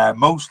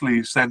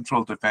 Mostly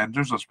central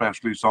defenders,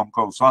 especially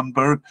Sonko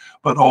Sundberg,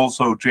 but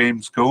also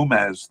James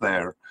Gomez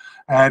there.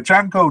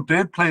 Janko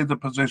did play the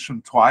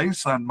position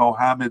twice and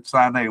Mohamed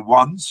Sane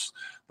once.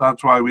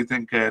 That's why we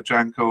think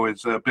Janko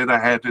is a bit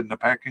ahead in the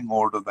pecking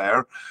order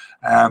there.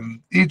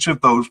 Each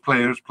of those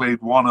players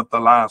played one of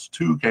the last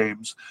 2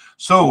 games.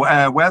 So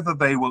whether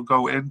they will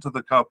go into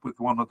the Cup with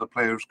one of the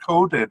players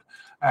coded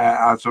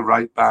as a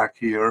right back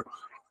here,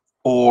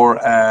 or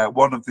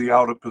one of the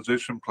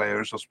out-of-position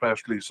players,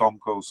 especially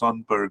Sonko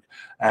Sundberg,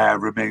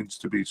 remains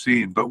to be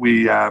seen. But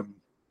we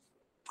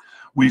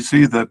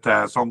see that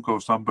Sonko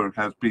Sundberg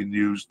has been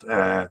used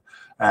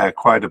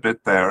quite a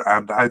bit there,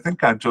 and I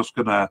think I'm just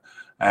going to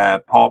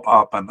pop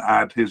up and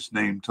add his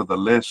name to the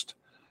list.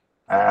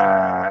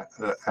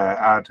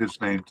 Add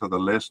his name to the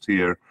list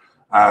here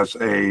as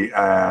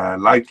a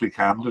likely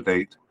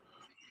candidate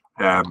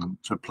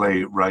to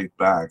play right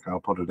back. I'll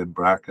put it in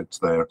brackets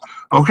there.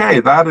 Okay,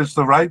 that is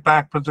the right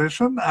back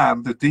position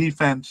and the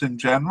defense in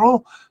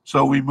general.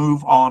 So we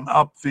move on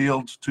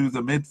upfield to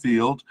the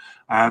midfield,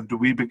 and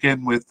we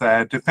begin with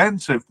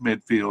defensive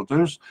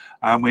midfielders.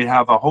 And we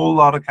have a whole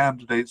lot of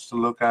candidates to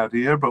look at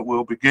here, but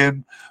we'll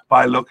begin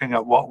by looking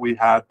at what we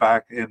had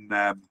back in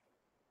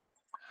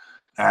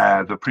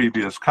the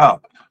previous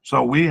Cup.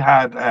 So we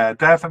had a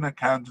definite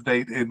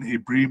candidate in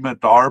Ibrima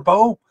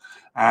Darbo,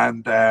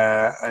 and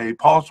a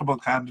possible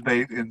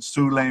candidate in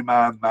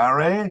Suleiman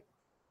Mare,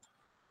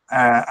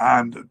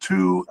 and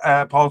 2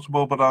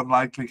 possible but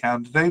unlikely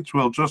candidates.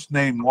 We'll just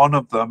name one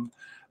of them,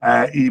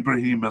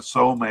 Ibrahim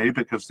Asome,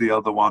 because the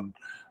other one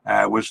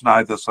was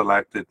neither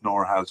selected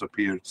nor has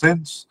appeared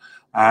since.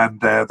 And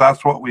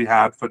that's what we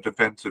had for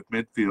defensive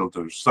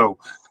midfielders. So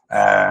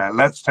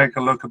let's take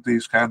a look at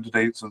these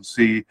candidates and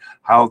see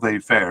how they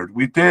fared.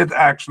 We did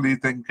actually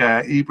think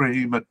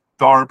Ibrahim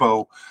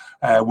Darbo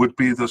would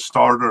be the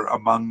starter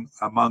among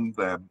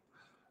them,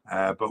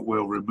 but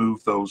we'll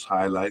remove those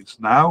highlights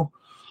now.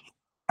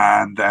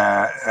 And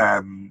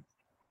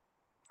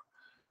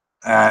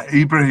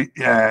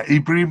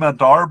Ibrima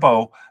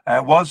Darbo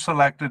was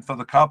selected for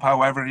the Cup.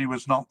 However, he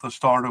was not the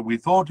starter we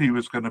thought he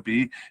was going to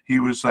be.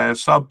 He was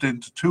subbed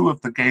into 2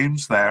 of the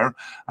games there,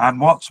 and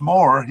what's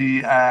more,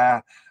 he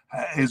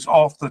is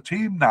off the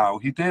team now.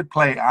 He did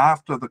play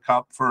after the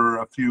Cup for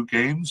a few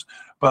games,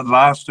 but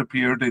last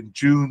appeared in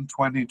June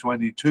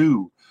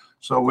 2022.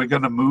 So we're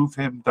going to move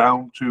him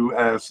down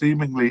to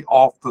seemingly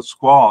off the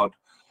squad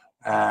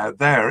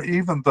there,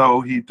 even though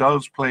he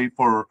does play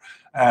for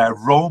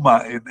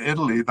Roma in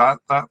Italy. That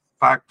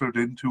factored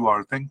into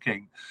our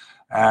thinking.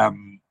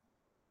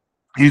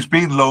 He's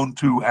been loaned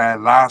to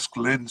Lask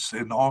Linz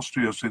in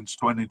Austria since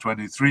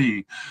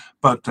 2023,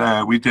 but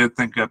we did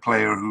think a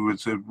player who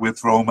is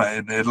with Roma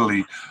in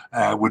Italy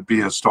would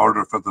be a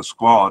starter for the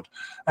squad.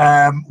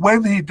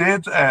 When he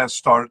did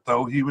start,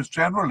 though, he was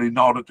generally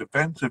not a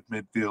defensive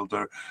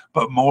midfielder,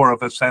 but more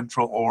of a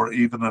central or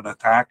even an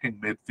attacking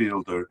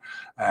midfielder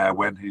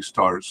when he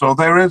starts. So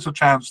there is a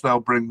chance they'll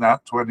bring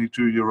that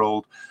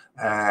 22-year-old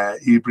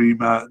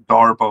Ibrima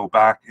Darbo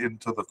back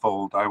into the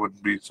fold. I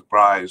wouldn't be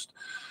surprised.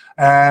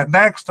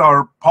 Next,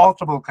 our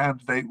possible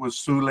candidate was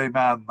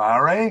Suleiman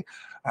Mare,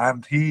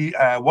 and he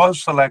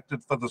was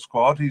selected for the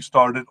squad. He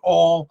started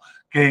all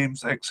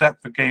games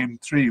except for game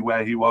 3,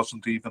 where he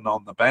wasn't even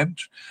on the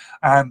bench.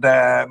 And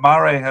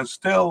Mare has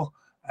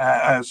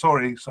has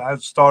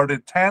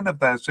started 10 of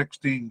their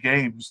 16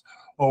 games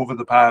over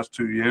the past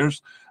 2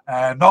 years.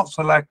 Not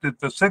selected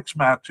for 6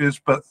 matches,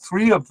 but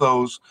 3 of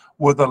those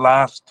were the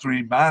last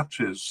 3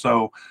 matches.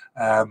 So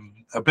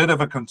a bit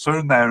of a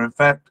concern there. In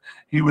fact,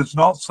 he was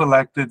not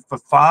selected for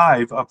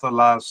 5 of the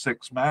last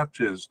 6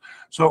 matches.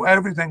 So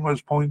everything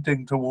was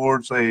pointing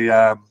towards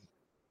a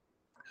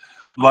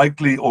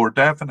likely or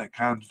definite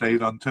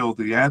candidate until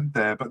the end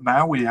there. But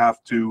now we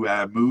have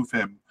to move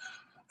him.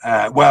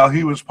 Well,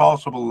 he was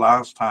possible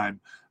last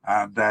time,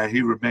 and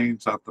he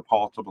remains at the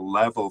possible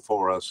level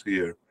for us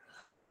here.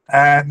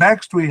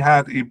 Next, we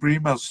had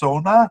Ibrima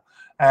Sona.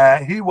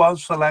 He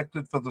was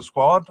selected for the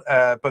squad,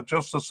 but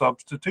just a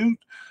substitute.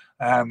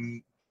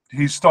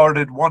 He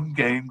started 1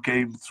 game,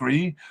 game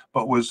 3,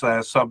 but was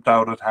subbed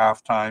out at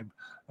halftime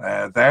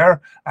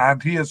there,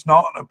 and he has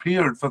not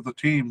appeared for the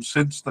team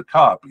since the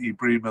Cup,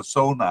 Ibrahima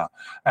Sona.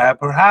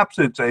 Perhaps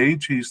it's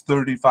age, he's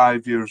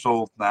 35 years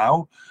old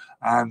now,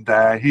 and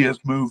he has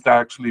moved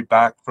actually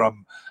back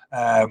from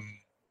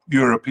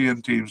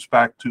European teams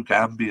back to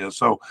Gambia,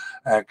 so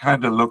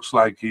kind of looks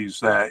like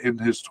he's in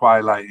his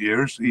twilight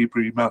years,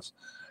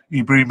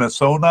 Ibrahima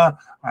Sona,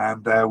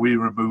 and we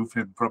remove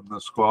him from the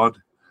squad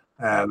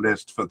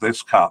list for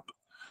this Cup.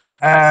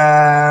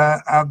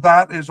 And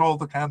that is all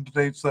the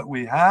candidates that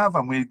we have,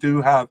 and we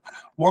do have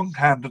one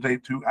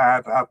candidate to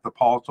add at the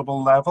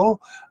possible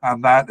level,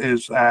 and that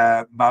is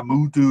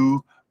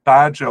Mamoudou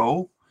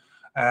Badjo.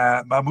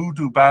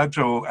 Mamoudou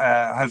Badjo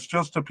has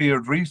just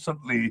appeared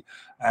recently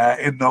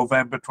in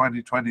November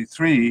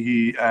 2023.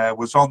 He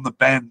was on the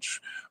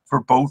bench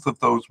for both of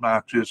those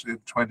matches in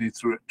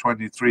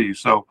 2023.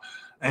 So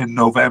in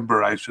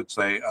November, I should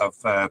say, of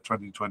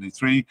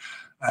 2023,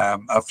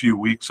 a few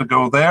weeks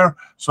ago there.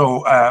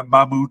 So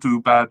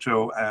Mamoudou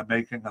Badjo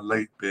making a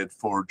late bid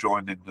for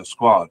joining the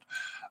squad.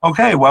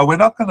 Okay, well, we're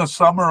not going to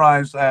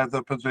summarize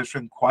the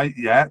position quite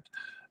yet,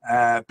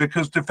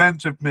 because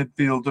defensive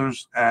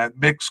midfielders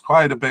mix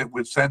quite a bit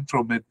with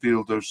central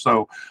midfielders.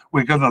 So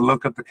we're going to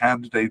look at the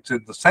candidates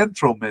in the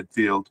central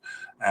midfield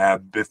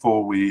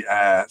before we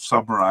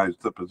summarize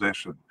the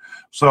position.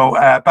 So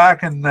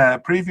back in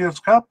the previous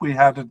Cup, we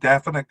had a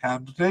definite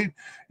candidate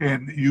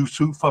in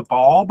Youssoufa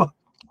Bob.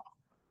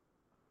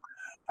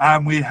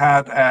 And we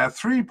had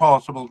three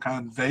possible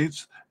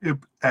candidates,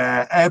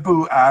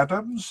 Ebu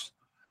Adams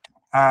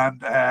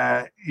and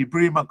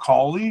Ibrahima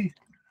Colley,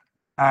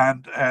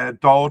 and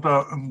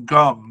Dauda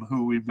Ngum,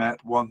 who we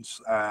met once.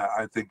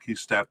 I think he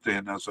stepped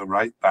in as a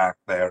right back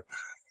there.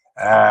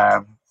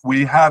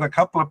 We had a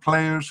couple of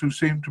players who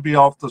seemed to be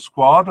off the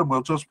squad, and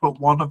we'll just put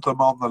one of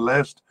them on the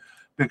list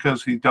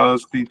because he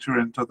does feature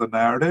into the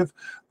narrative.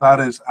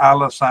 That is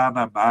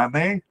Alassane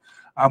Mane.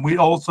 And we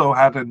also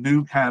had a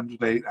new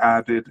candidate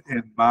added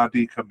in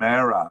Madi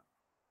Camara.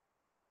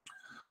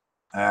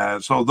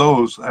 So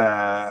those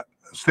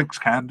six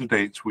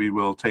candidates we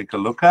will take a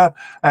look at.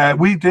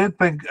 We did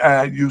think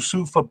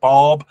Youssoufa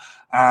Bob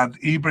and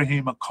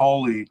Ibrahima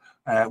Colley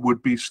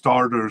would be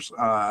starters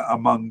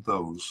among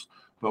those,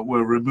 but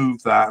we'll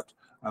remove that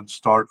and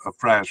start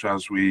afresh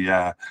as we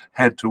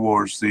head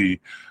towards the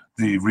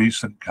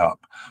recent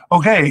Cup.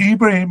 Okay,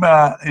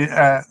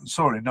 we're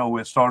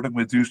starting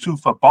with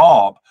Youssoufa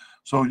Bob.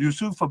 So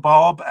Youssoufa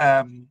Bob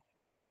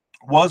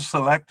was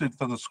selected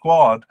for the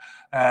squad,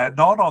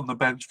 not on the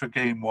bench for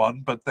game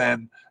one, but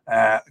then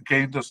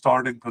gained a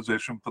starting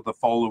position for the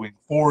following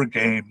 4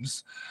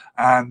 games.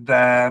 And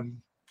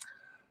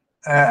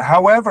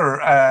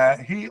however,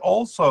 he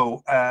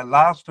also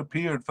last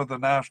appeared for the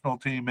national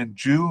team in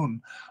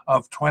June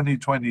of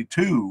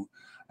 2022.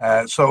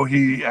 So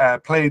he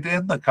played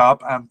in the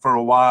Cup and for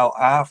a while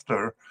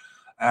after,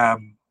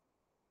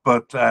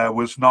 but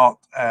was not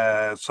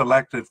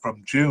selected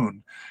from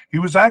June. He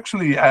was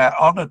actually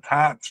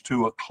unattached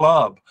to a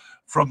club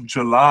from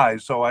July,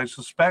 so I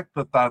suspect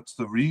that that's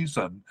the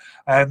reason.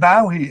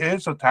 Now he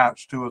is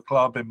attached to a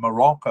club in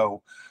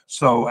Morocco,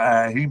 so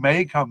he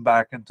may come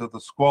back into the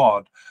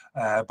squad,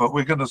 but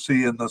we're going to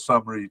see in the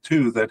summary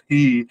too that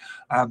he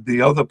and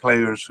the other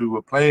players who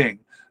were playing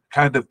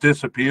kind of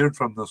disappeared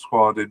from the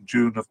squad in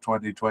June of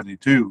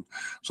 2022.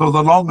 So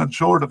the long and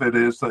short of it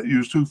is that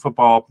Youssoufa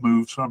Bob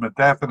moves from a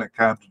definite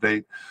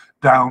candidate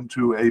down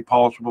to a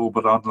possible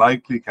but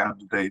unlikely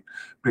candidate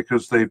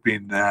because they've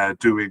been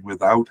doing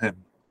without him.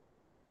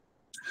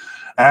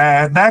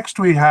 Next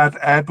we had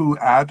Ebu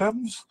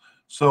Adams.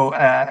 So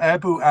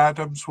Ebu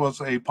Adams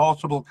was a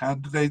possible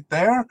candidate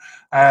there,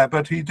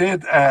 but he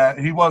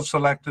was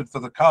selected for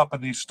the Cup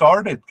and he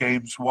started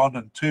games 1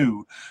 and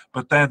 2,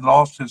 but then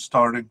lost his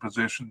starting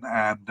position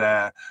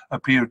and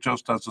appeared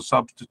just as a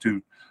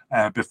substitute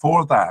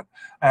before that.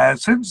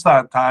 Since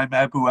that time,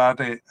 Ebu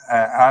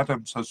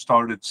Adams has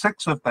started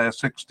 6 of their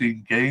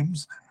 16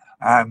 games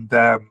and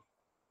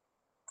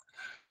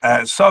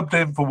subbed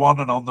in for 1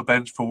 and on the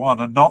bench for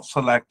 1 and not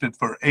selected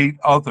for 8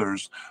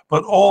 others,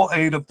 but all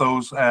 8 of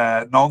those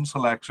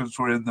non-selections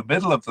were in the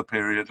middle of the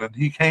period and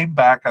he came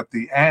back at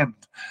the end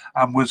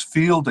and was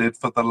fielded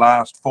for the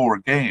last 4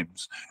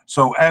 games.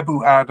 So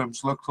Ebu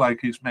Adams looks like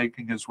he's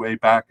making his way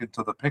back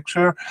into the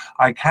picture.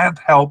 I can't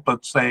help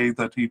but say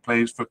that he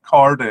plays for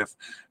Cardiff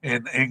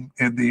in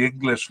the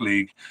English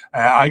League.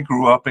 I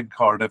grew up in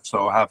Cardiff,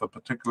 so I have a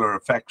particular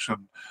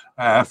affection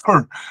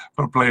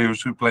for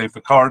players who play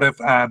for Cardiff,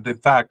 and in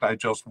fact I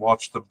just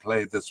watched them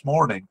play this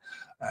morning.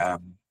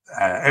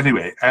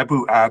 Anyway,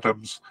 Ebu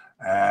Adams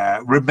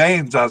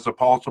remains as a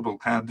possible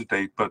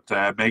candidate, but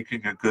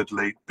making a good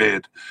late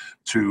bid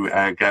to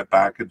get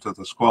back into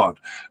the squad.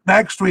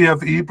 Next we have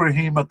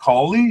Ibrahima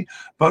Colley,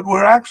 but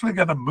we're actually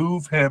going to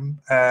move him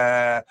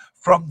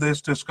from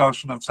this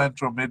discussion of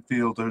central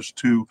midfielders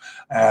to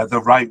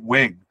the right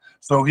wing.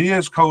 So he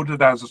is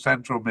coded as a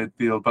central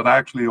midfield, but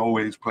actually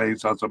always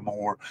plays as a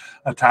more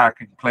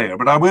attacking player.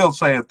 But I will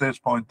say at this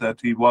point that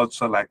he was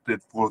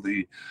selected for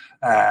the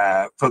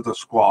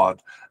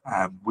squad,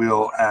 and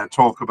we'll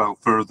talk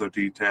about further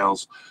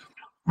details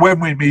when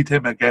we meet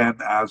him again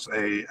as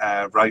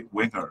a right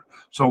winger.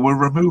 So we'll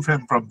remove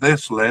him from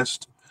this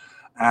list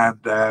and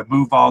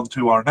move on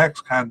to our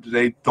next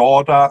candidate,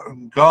 Dauda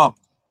Ngum.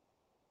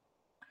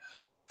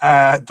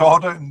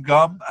 Dauda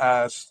Ngum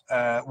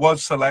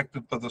was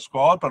selected for the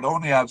squad, but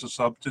only as a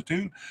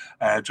substitute,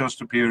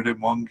 just appeared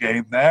in one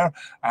game there.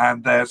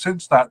 And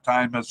since that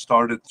time has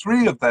started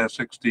 3 of their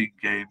 16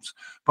 games,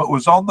 but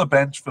was on the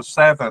bench for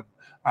 7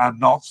 and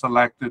not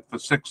selected for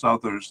 6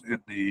 others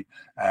in the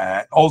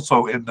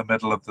also in the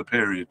middle of the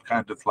period,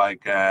 kind of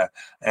like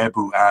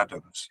Ebu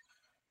Adams.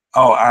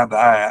 Oh, and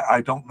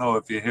I don't know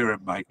if you're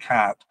hearing my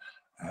cat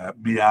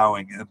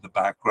meowing in the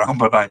background,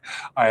 but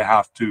I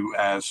have to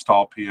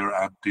stop here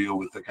and deal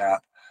with the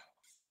cat.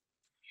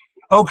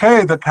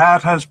 Okay, the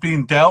cat has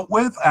been dealt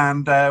with,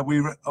 and I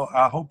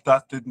hope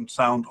that didn't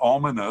sound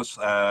ominous.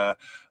 I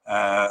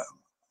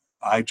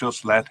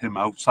just let him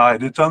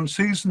outside. It's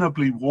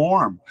unseasonably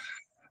warm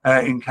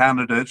in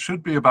Canada. It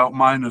should be about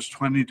minus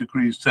 20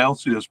 degrees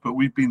Celsius, but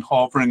we've been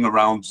hovering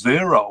around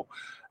 0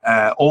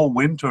 all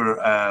winter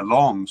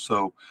long.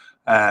 So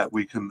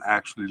we can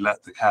actually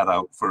let the cat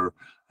out for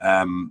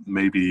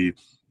maybe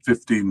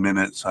 15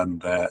 minutes.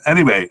 And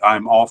anyway,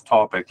 I'm off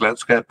topic.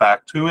 Let's get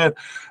back to it.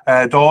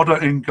 Dauda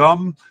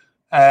Ngum,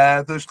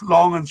 the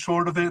long and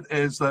short of it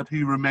is that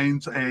he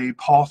remains a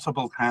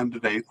possible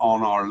candidate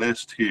on our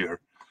list here.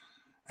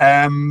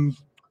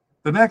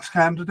 The next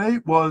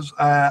candidate was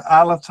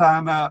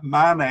Alassane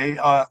Mane.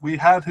 We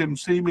had him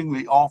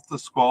seemingly off the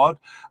squad,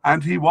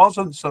 and he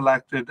wasn't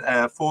selected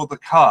for the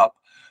Cup.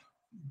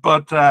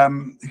 But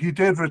he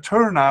did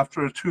return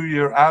after a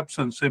 2-year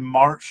absence in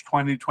March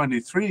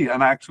 2023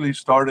 and actually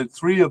started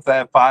 3 of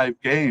their 5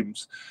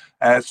 games,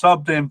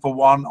 subbed in for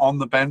 1, on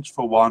the bench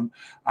for 1,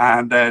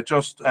 and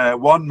just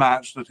 1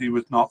 match that he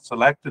was not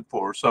selected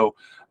for. So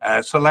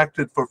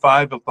selected for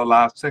 5 of the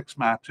last 6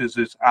 matches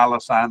is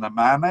Alassane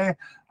Mane,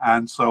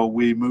 and so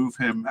we move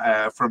him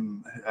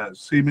from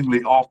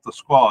seemingly off the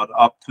squad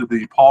up to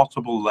the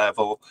possible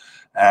level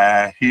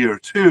here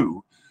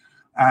too.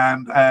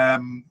 And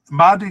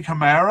Mady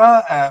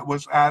Camara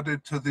was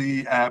added to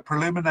the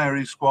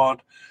preliminary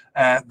squad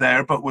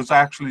there, but was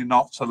actually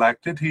not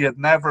selected. He had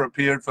never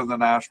appeared for the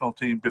national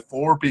team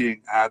before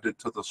being added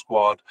to the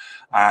squad,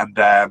 and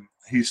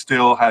he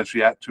still has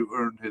yet to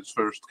earn his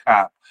first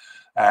cap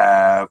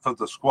for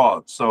the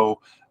squad.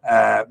 So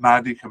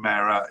Mady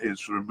Camara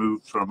is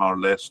removed from our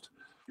list.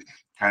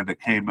 Kind of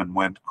came and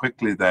went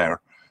quickly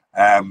there.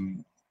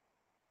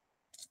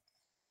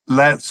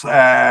 Let's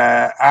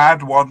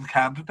add 1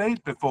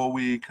 candidate before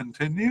we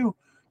continue,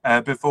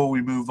 before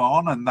we move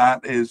on, and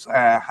that is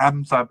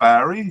Hamza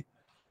Barry.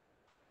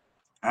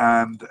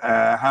 And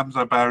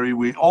Hamza Barry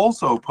we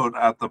also put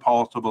at the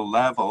possible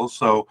level.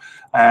 So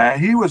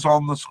he was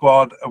on the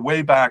squad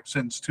way back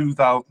since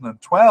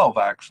 2012,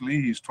 actually.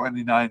 He's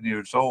 29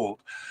 years old.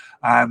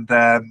 And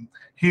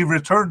he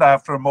returned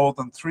after a more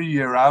than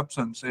 3-year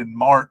absence in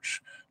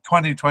March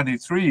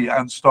 2023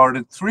 and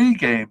started 3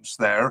 games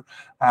there,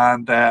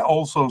 and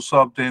also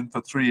subbed in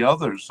for 3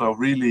 others. So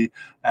really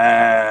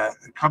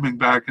coming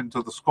back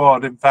into the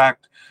squad. In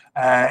fact,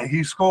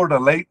 he scored a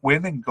late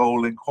winning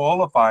goal in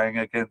qualifying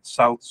against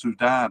South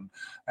Sudan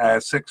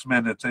 6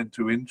 minutes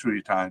into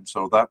injury time.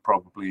 So that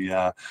probably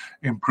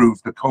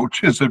improved the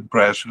coach's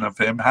impression of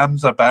him.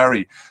 Hamza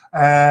Barry.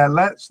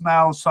 Let's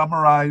now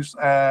summarize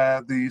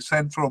the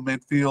central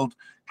midfield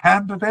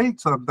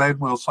candidates, and then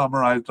we'll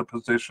summarize the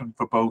position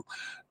for both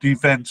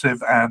defensive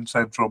and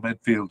central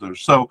midfielders.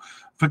 So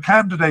for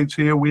candidates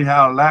here, we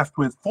are left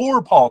with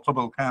 4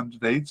 possible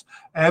candidates: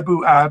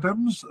 Ebu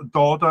Adams,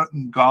 Dauda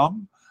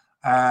Ngum,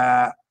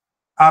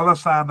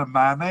 Alassane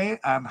Mane,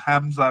 and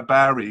Hamza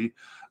Barry.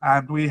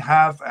 And we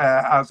have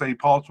as a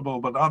possible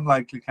but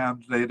unlikely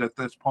candidate at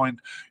this point,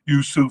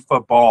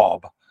 Youssoufa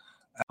Bob.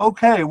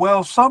 Okay,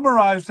 well,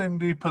 summarizing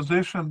the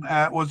position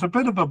was a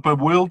bit of a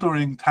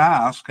bewildering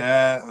task.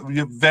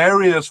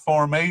 Various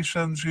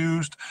formations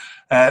used,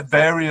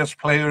 various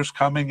players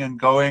coming and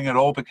going. It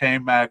all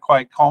became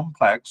quite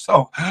complex.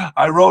 So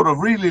I wrote a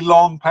really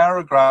long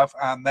paragraph,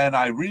 and then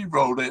I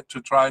rewrote it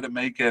to try to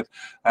make it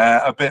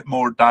a bit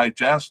more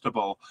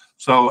digestible.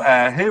 So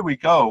here we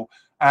go.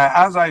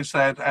 As I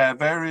said,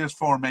 various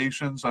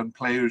formations and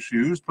players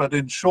used, but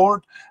in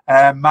short,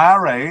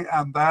 Mare,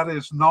 and that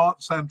is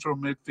not central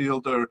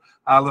midfielder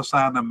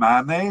Alassane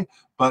Mane,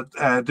 but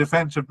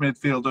defensive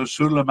midfielder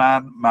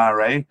Souleymane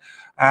Mare,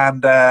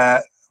 and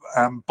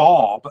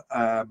Bob,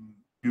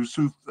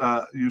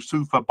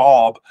 Youssoufa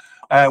Bob,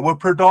 were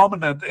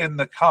predominant in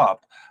the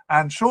Cup.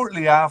 And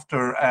shortly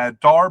after,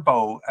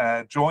 Darboe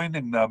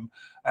joining them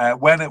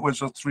when it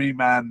was a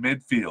 3-man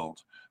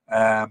midfield.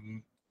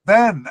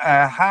 Then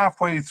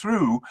halfway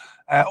through,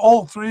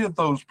 all 3 of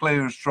those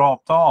players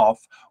dropped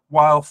off,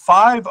 while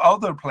 5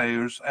 other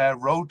players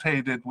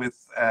rotated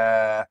with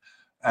a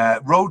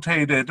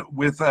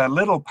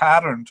little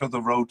pattern to the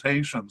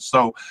rotation.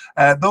 So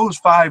those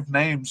 5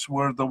 names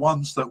were the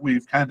ones that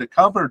we've kind of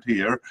covered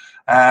here,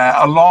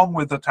 along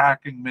with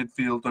attacking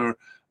midfielder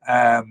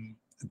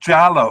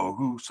Jallo,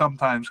 who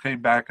sometimes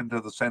came back into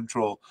the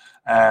central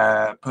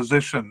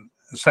position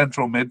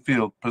central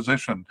midfield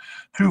position.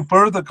 To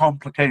further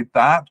complicate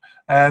that,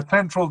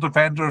 central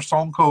defender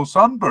Sonko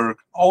Sundberg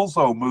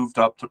also moved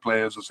up to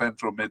play as a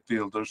central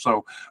midfielder.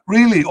 So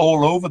really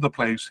all over the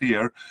place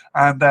here.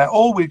 And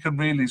all we can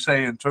really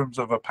say in terms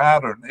of a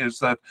pattern is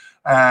that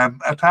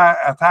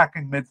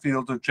attacking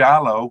midfielder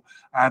Jallo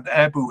and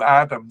Ebu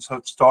Adams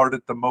have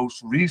started the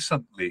most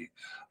recently.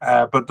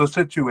 But the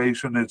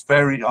situation is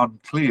very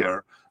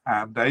unclear.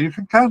 And you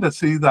can kind of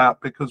see that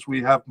because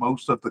we have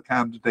most of the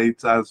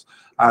candidates as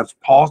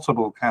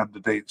possible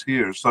candidates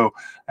here. So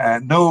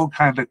no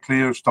kind of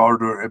clear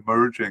starter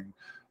emerging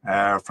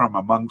from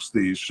amongst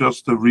these.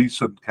 Just the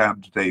recent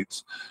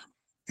candidates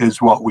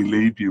is what we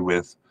leave you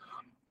with.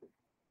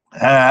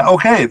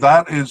 Okay,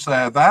 that is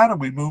that,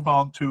 and we move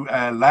on to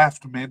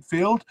left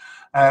midfield.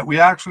 We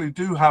actually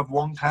do have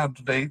one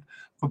candidate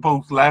for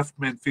both left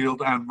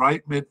midfield and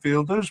right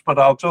midfielders, but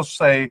I'll just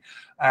say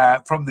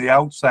from the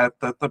outset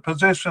that the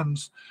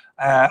positions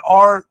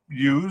are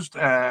used.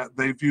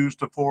 They've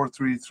used a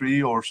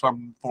 4-3-3 or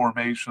some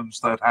formations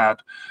that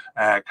had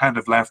kind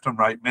of left and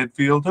right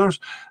midfielders.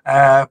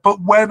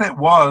 But when it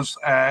was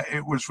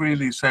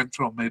really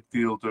central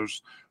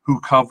midfielders who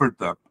covered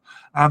them.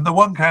 And the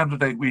one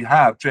candidate we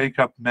have,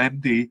 Jacob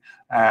Mendy,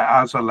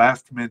 as a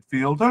left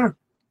midfielder.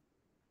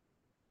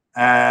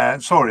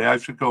 Sorry, I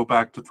should go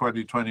back to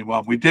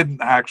 2021. We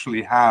didn't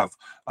actually have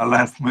a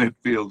left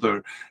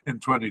midfielder in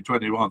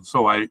 2021,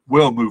 so I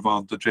will move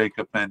on to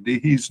Jacob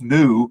Mendy. He's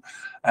new.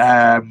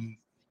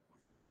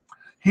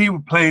 He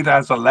played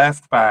as a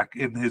left back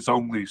in his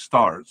only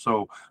start,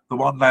 so the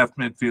one left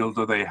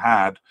midfielder they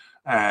had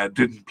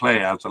didn't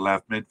play as a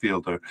left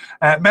midfielder.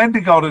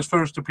 Mendy got his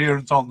first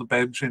appearance on the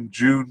bench in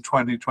June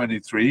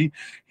 2023.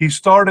 He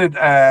started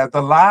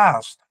the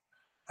last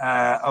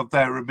of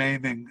their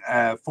remaining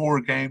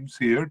 4 games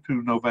here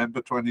to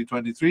November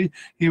 2023.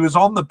 He was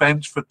on the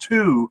bench for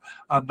 2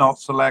 and not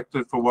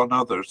selected for 1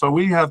 other. So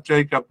we have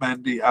Jacob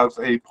Mendy as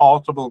a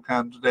possible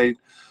candidate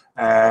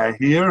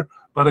here.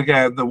 But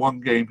again, the 1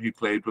 game he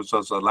played was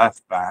as a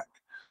left back.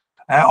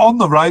 On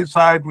the right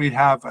side, we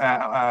have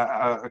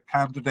a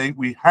candidate.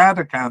 We had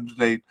a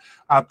candidate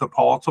at the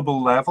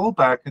possible level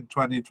back in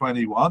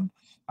 2021,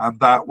 and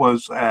that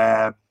was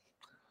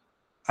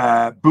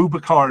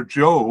Boubacar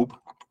Job.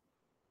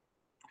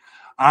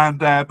 And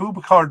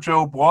Boubacar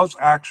Job was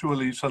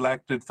actually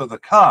selected for the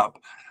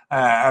Cup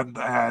and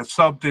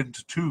subbed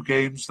into 2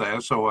 games there,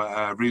 so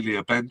really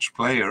a bench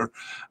player.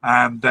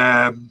 And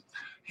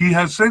he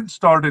has since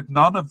started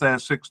none of their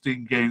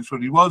 16 games,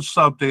 but he was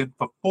subbed in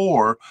for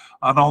 4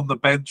 and on the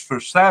bench for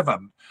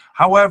 7.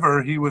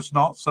 However, he was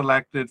not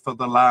selected for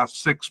the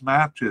last 6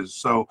 matches,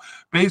 so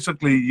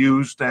basically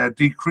used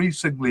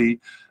decreasingly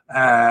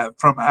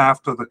from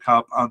after the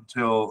Cup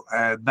until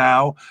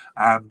now,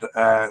 and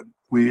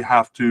we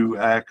have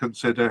to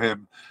consider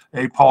him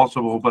a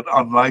possible but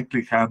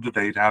unlikely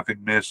candidate,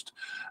 having missed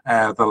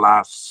the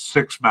last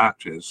 6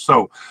 matches.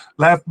 So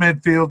left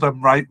midfield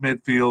and right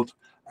midfield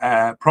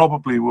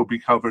probably will be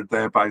covered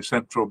there by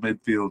central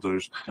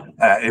midfielders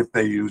if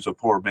they use a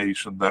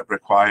formation that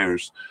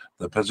requires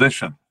the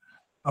position.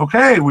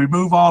 Okay, we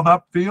move on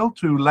upfield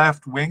to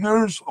left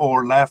wingers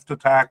or left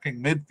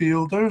attacking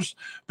midfielders.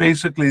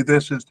 Basically,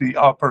 this is the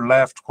upper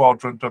left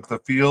quadrant of the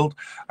field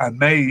and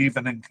may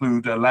even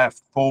include a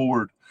left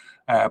forward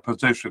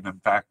position. In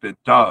fact, it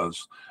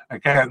does.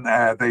 Again,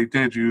 they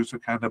did use a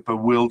kind of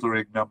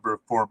bewildering number of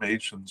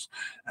formations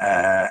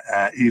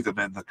even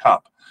in the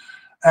Cup.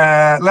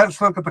 Let's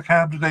look at the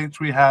candidates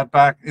we had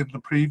back in the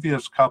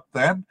previous Cup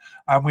then.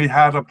 And we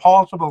had a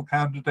possible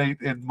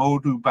candidate in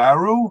Modou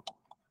Barrow,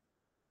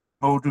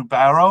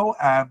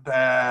 and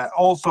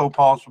also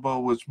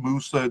possible was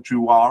Moussa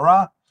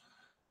Juara.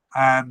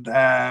 And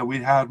we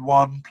had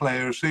 1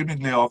 player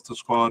seemingly off the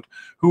squad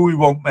who we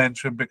won't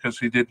mention because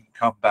he didn't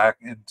come back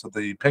into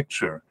the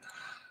picture.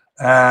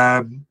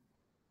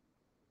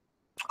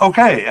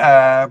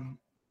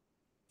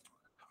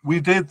 We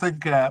did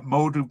think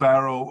Modou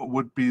Barrow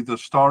would be the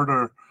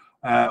starter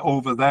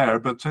over there,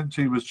 but since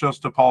he was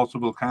just a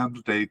possible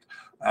candidate,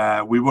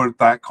 we weren't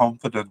that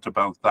confident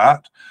about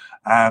that.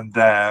 And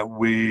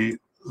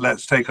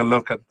let's take a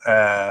look at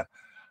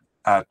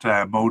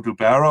Modou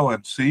Barrow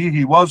and see.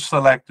 He was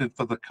selected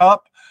for the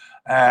Cup,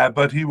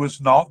 but he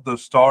was not the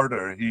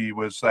starter. He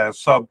was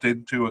subbed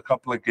into a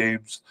couple of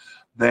games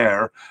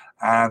there.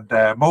 And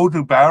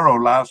Modou Barrow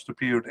last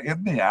appeared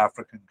in the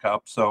African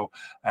Cup, so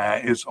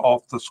is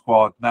off the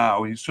squad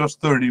now. He's just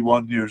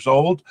 31 years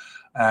old.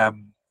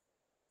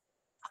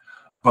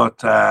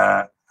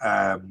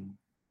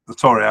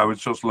 Sorry, I was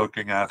just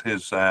looking at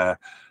his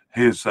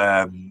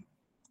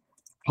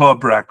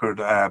club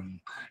record.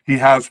 He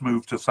has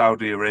moved to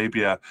Saudi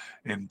Arabia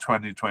in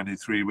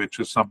 2023, which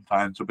is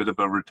sometimes a bit of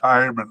a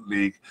retirement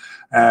league.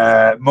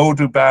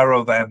 Modou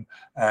Barrow then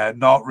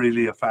not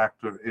really a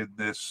factor in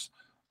this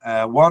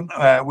one.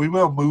 We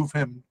will move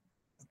him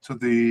to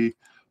the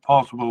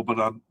possible,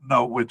 but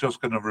no, we're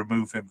just going to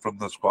remove him from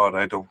the squad.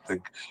 I don't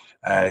think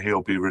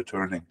he'll be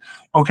returning.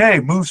 Okay,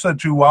 Musa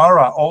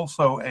Juwara,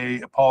 also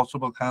a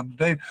possible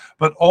candidate,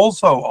 but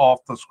also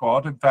off the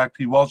squad. In fact,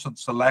 he wasn't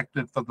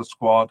selected for the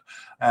squad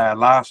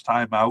last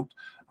time out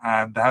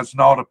and has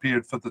not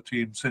appeared for the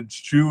team since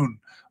June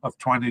of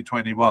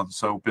 2021,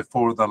 so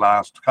before the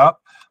last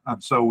cup,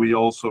 and so we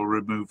also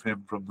remove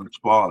him from the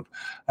squad.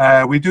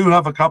 We do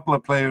have a couple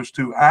of players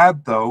to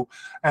add, though.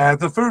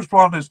 The first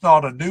one is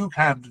not a new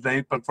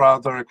candidate, but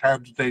rather a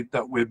candidate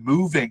that we're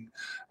moving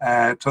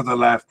to the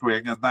left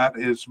wing, and that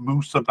is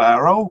Musa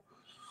Barrow.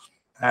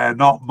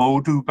 Not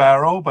Modu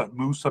Barrow, but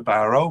Musa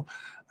Barrow.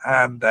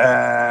 And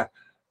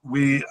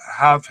we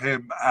have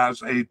him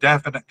as a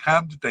definite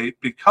candidate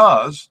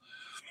because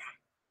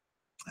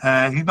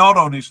he not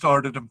only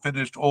started and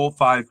finished all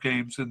 5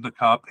 games in the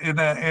cup in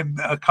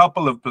a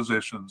couple of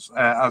positions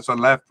as a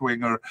left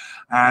winger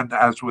and,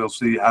 as we'll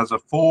see, as a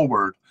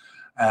forward.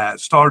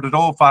 Started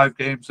all 5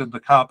 games in the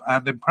cup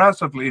and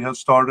impressively has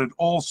started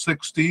all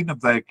 16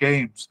 of their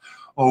games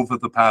over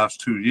the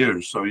past 2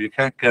 years. So you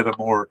can't get a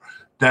more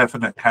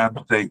definite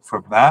candidate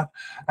from that.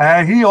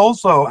 He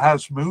also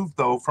has moved,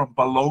 though, from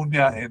Bologna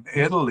in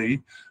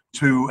Italy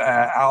to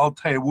Al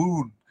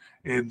Tawun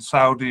in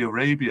Saudi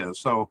Arabia.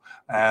 So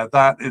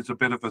that is a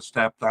bit of a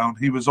step down.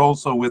 He was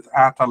also with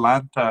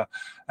Atalanta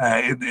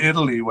in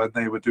Italy when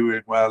they were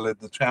doing well in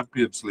the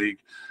Champions League.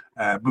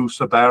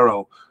 Musa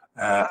Barrow,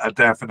 a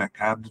definite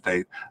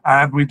candidate.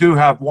 And we do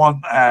have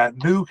one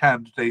new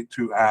candidate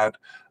to add,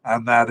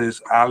 and that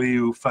is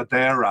Aliou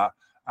Fadera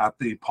at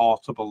the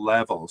possible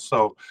level.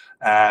 So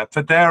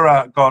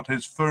Fadera got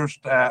his first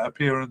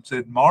appearance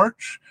in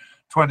March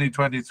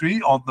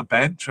 2023 on the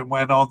bench and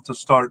went on to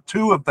start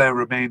 2 of their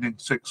remaining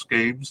 6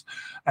 games,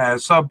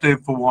 subbed in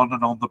for 1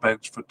 and on the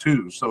bench for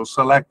 2. So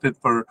selected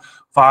for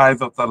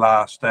 5 of the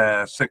last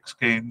 6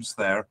 games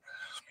there,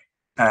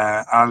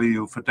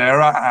 Aliou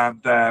Fadera,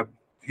 and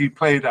he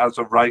played as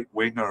a right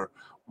winger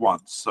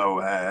once. So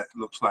it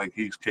looks like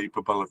he's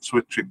capable of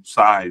switching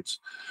sides.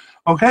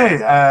 Okay,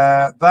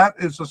 that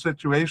is the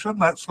situation.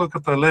 Let's look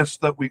at the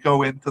list that we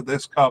go into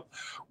this cup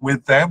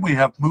with them. We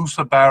have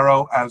Musa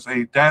Barrow as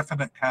a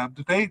definite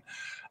candidate.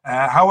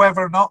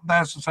 However, not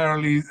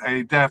necessarily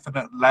a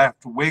definite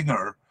left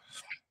winger,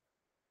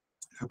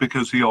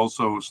 because he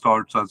also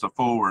starts as a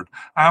forward.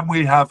 And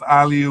we have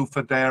Aliou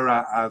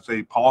Fadera as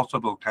a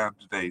possible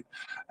candidate.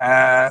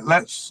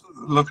 Let's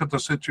look at the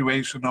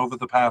situation over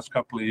the past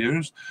couple of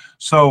years.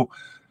 So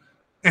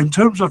in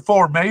terms of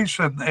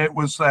formation, it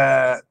was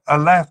a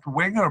left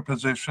winger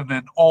position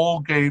in all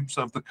games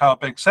of the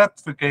cup,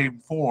 except for game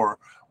 4,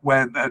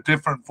 when a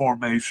different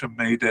formation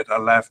made it a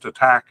left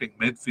attacking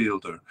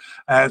midfielder.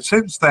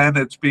 Since then,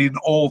 it's been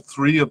all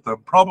 3 of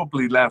them,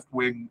 probably left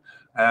wing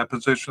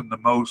position the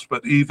most,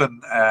 but even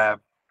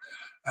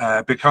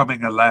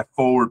becoming a left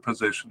forward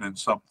position in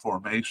some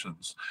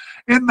formations.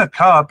 In the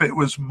cup, it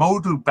was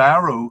Modu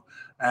Barrow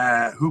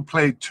who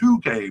played 2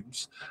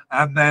 games,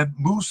 and then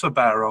Musa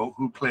Barrow,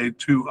 who played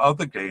 2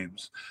 other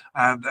games.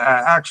 And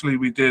actually,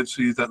 we did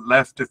see that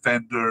left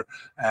defender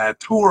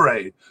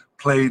Toure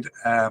played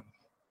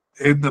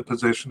in the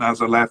position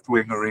as a left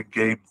winger in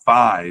game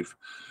 5.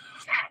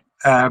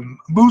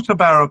 Musa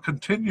Barrow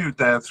continued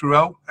there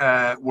throughout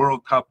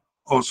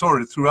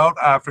throughout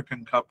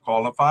African Cup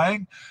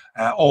qualifying,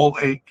 all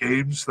 8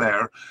 games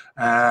there.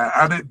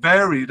 And it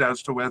varied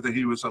as to whether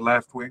he was a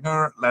left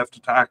winger, left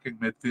attacking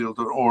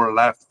midfielder, or a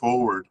left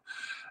forward.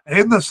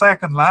 In the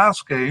second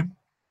last game,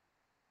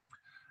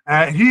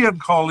 he and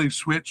Colley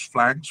switched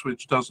flanks,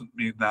 which doesn't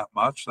mean that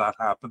much. That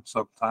happens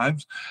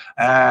sometimes.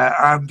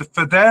 And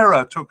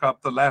Fadera took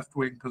up the left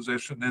wing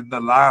position in the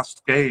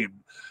last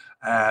game.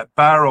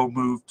 Barrow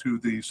moved to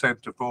the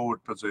centre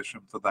forward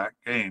position for that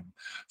game.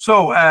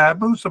 So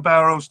Musa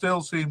Barrow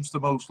still seems the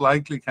most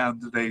likely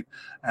candidate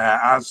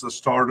as the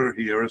starter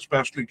here,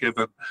 especially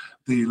given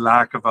the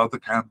lack of other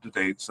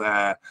candidates.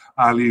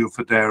 Aliou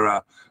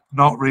Fadera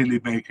not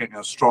really making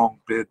a strong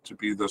bid to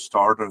be the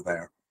starter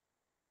there.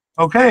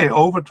 Okay,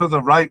 over to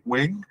the right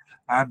wing,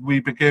 and we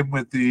begin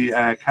with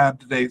the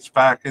candidates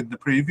back in the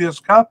previous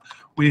cup.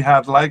 We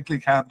had likely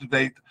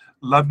candidate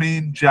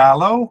Lamine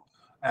Diallo,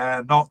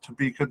 not to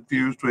be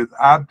confused with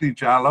Abdi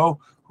Diallo,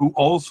 who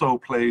also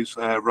plays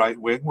right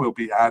wing. We'll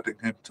be adding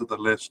him to the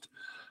list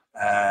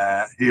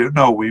here.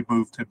 No, we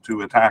moved him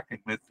to attacking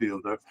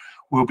midfielder.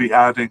 We'll be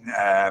adding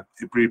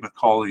Ibrahim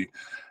Colley.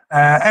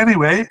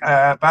 Anyway,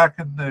 back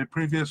in the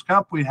previous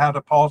cup, we had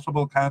a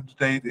possible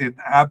candidate in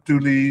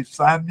Abdoulaye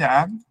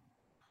Sanyang.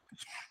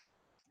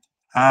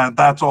 And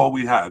that's all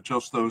we had,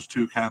 just those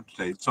 2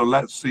 candidates. So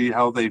let's see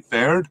how they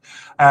fared.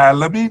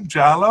 Lamine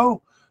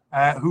Diallo,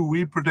 who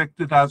we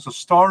predicted as a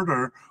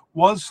starter,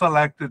 was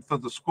selected for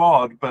the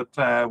squad, but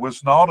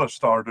was not a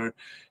starter.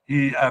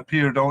 He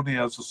appeared only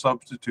as a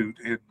substitute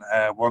in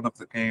one of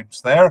the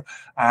games there.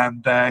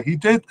 And he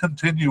did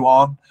continue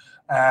on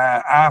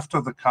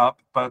after the cup,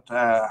 but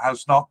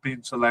has not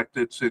been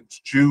selected since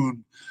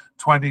June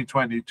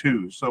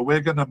 2022. So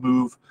we're going to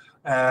move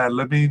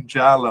Lamine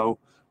Diallo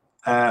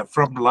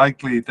from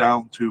likely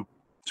down to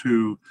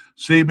to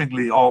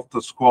seemingly off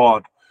the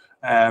squad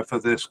for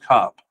this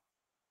cup.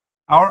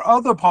 Our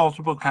other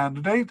possible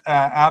candidate,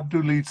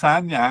 Abdoulaye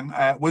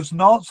Sanyang, was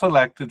not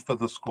selected for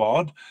the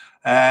squad.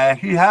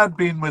 He had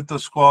been with the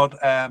squad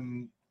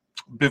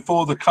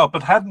before the cup,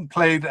 but hadn't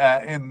played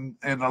in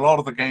a lot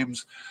of the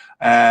games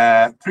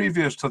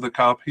previous to the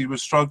cup. He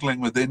was struggling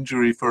with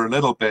injury for a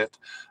little bit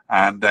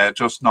and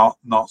just not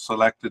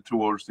selected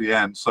towards the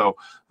end. So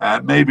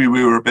maybe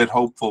we were a bit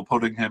hopeful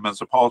putting him as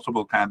a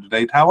possible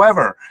candidate.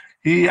 However,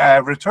 he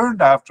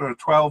returned after a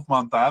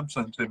 12-month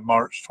absence in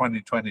March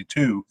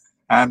 2022.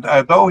 And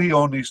though he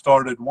only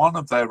started one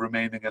of their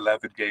remaining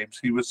 11 games,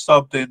 he was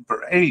subbed in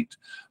for 8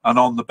 and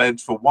on the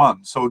bench for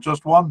 1. So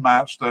just one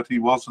match that he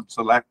wasn't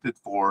selected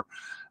for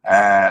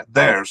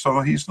there. So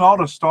he's not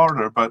a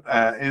starter, but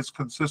is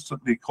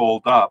consistently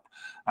called up.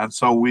 And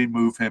so we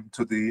move him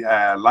to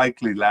the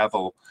likely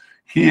level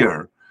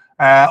here.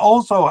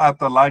 Also at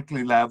the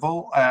likely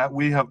level,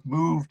 we have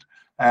moved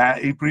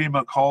Ibrahim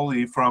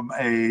Akoli from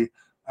a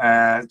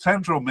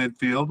central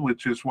midfield,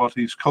 which is what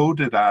he's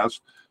coded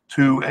as,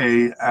 to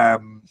a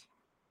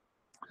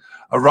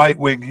right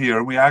wing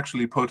here. We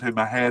actually put him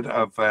ahead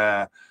of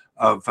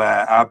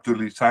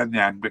Abdoulaye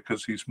Sanyang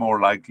because he's more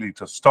likely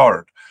to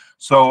start.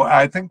 So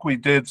I think we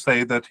did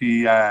say that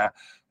he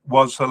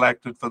was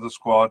selected for the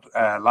squad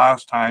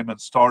last time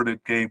and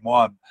started game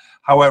 1.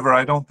 However,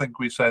 I don't think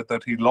we said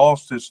that he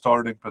lost his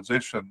starting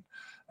position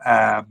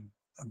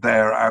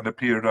there and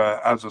appeared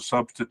as a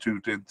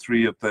substitute in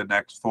 3 of the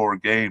next 4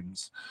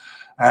 games.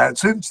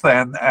 Since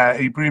then,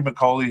 Ibrahim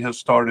Akoli has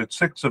started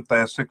 6 of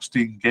their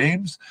 16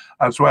 games,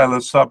 as well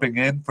as subbing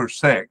in for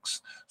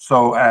 6.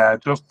 So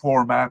just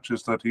 4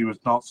 matches that he was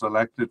not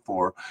selected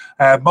for.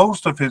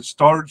 Most of his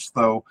starts,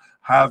 though,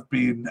 have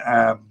been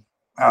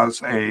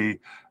as a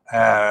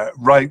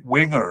right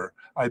winger.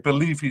 I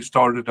believe he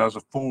started as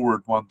a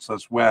forward once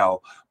as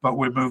well, but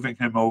we're moving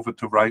him over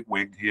to right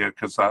wing here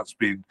because that's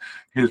been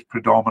his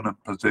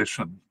predominant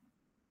position.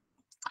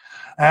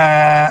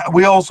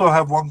 We also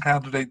have one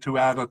candidate to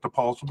add at the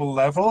possible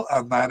level,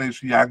 and that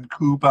is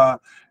Yankuba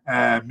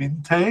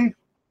Minte.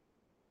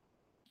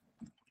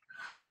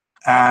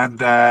 And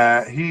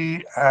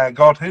he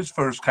got his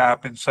first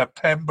cap in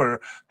September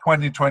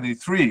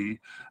 2023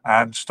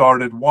 and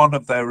started one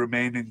of their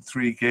remaining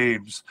 3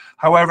 games.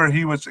 However,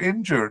 he was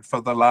injured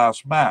for the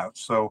last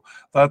match, so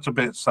that's a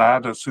bit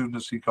sad. As soon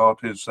as he got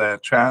his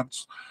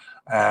chance,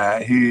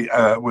 he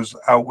was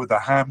out with a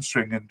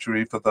hamstring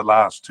injury for the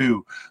last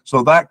 2.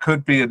 So that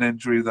could be an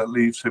injury that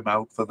leaves him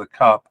out for the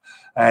cup.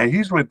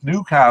 He's with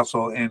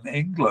Newcastle in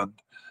England.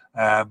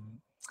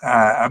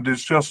 And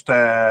is just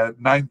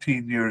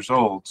 19 years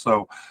old,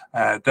 so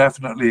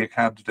definitely a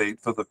candidate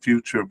for the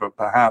future, but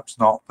perhaps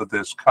not for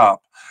this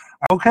cup.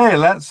 Okay,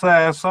 let's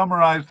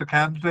summarize the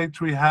candidates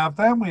we have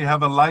then. We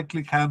have a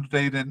likely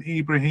candidate in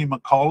Ibrahim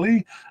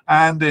Akoli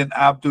and in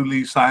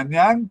Abdoulaye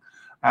Sanyang,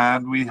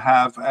 and we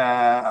have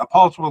a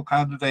possible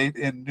candidate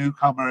in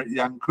newcomer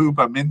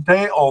Yankuba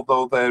Minte,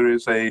 although there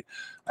is a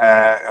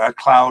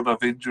cloud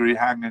of injury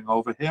hanging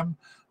over him,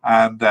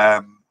 and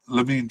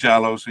Lamine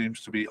Jallow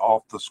seems to be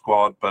off the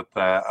squad, but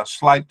a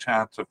slight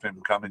chance of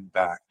him coming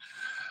back.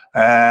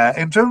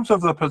 In terms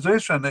of the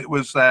position, it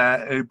was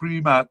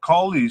Ibrahim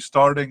Akoli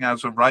starting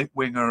as a right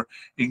winger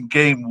in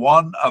game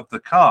 1 of the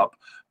cup,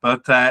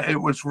 but it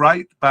was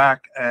right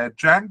back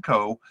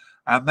Janko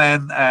and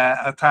then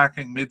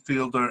attacking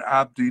midfielder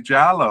Abdi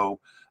Jallow,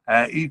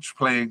 each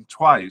playing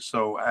twice.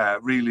 So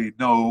really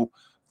no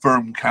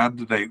firm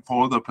candidate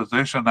for the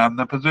position, and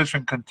the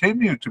position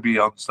continued to be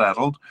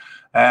unsettled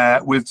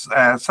with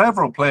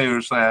several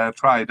players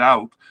tried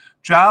out.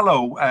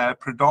 Jallow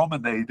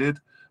predominated,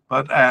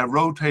 but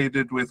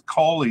rotated with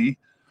Colley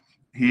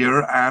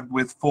here and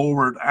with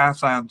forward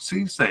Asan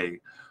Cisse.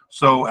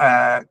 So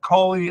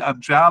Colley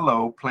and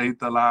Jallow played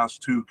the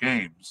last 2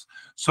 games.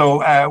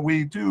 So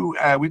we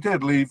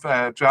did leave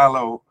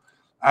Jallow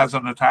as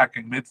an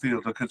attacking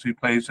midfielder because he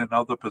plays in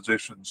other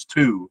positions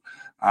too.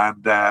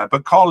 And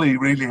but Colley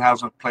really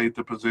hasn't played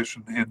the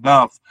position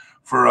enough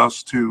for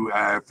us to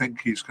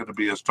think he's going to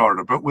be a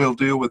starter. But we'll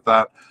deal with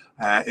that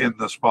in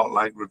the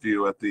spotlight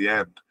review at the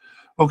end.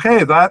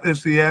 Okay, that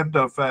is the end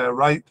of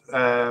right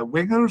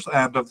wingers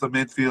and of the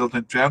midfield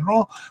in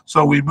general.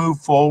 So we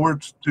move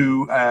forward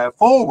to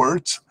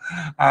forwards,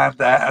 and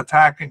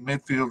attacking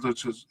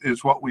midfielders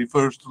is what we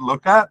first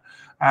look at.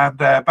 And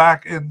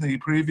back in the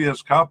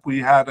previous cup, we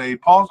had a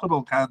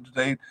possible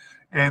candidate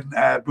in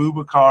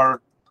Boubacar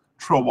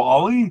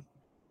Traoré,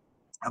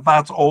 and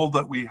that's all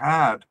that we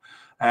had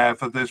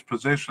for this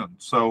position.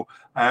 So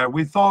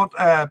we thought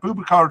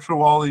Boubacar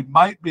Traoré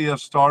might be a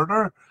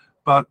starter,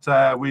 but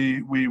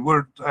we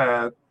weren't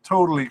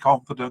totally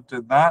confident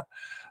in that.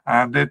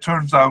 And it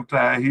turns out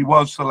he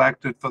was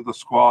selected for the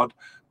squad,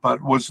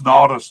 but was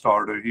not a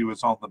starter. He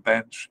was on the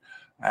bench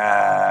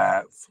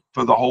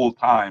for the whole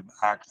time,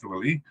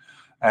 actually.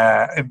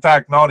 In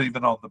fact, not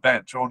even on the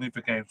bench. Only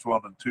for games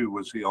 1 and 2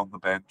 was he on the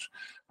bench.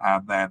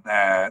 and then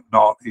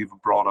not even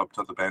brought up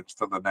to the bench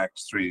for the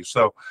next 3.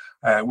 So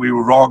we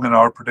were wrong in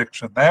our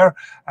prediction there.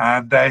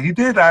 And he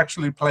did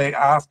actually play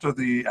after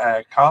the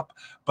Cup,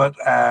 but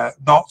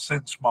not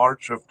since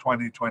March of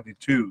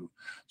 2022.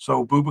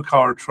 So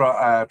Boubacar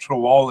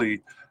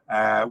Traoré,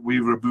 we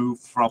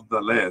removed from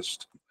the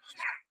list.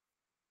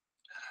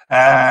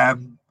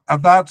 And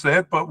that's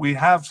it. But we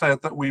have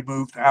said that we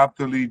moved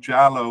Abdoulaye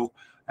Diallo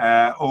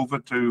over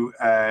to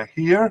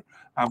here,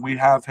 and we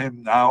have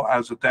him now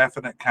as a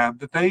definite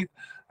candidate.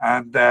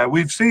 And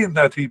we've seen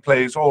that he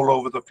plays all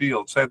over the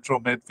field, central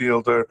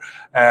midfielder,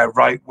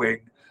 right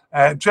wing.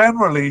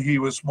 Generally, he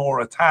was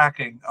more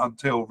attacking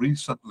until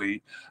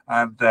recently,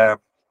 and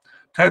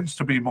tends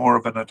to be more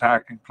of an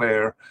attacking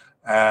player.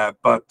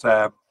 But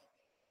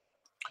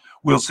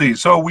we'll see.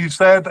 So we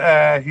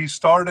said he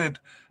started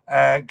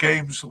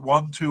games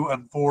 1, 2,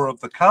 and 4 of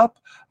the Cup,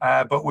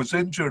 but was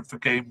injured for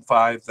game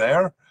 5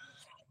 there,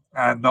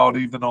 and not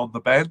even on the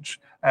bench.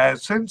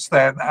 Since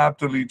then,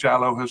 Abdoulaye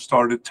Diallo has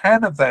started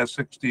 10 of their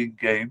 16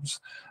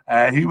 games.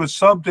 He was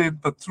subbed in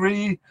for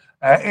 3,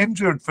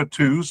 injured for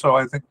 2, so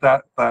I think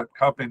that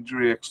Cup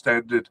injury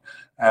extended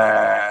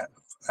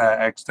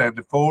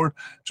forward.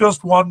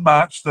 Just one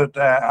match that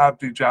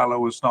Abdi Diallo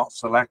was not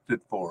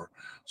selected for.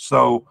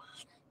 So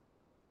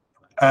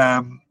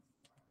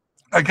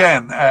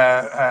again,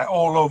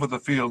 all over the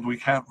field, we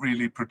can't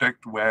really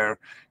predict where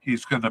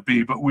he's going to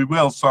be, but we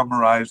will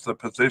summarize the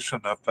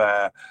position of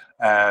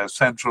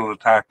central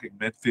attacking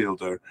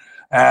midfielder.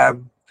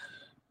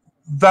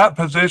 That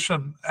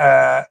position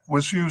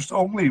was used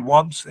only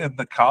once in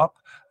the Cup,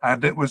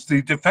 and it was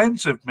the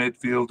defensive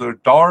midfielder,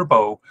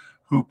 Darboe,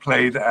 who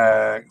played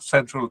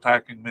central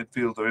attacking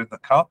midfielder in the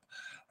Cup.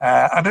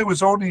 And it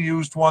was only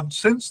used once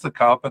since the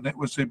Cup, and it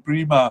was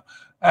Ibrahima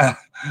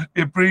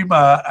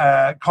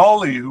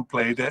Colley who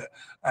played it,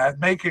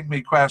 making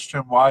me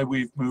question why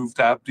we've moved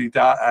Abdi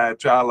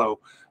Diallo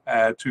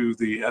to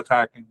the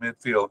attacking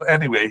midfield.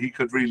 Anyway, he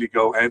could really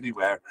go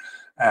anywhere,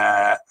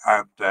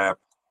 and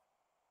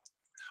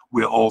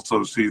we'll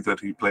also see that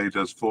he played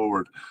as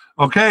forward.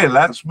 Okay,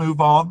 let's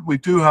move on. We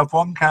do have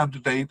one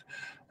candidate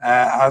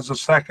as a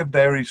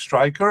secondary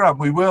striker, and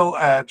we will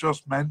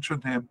just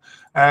mention him.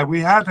 We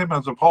had him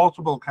as a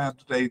possible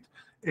candidate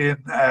in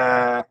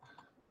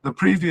the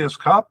previous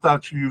Cup.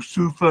 That's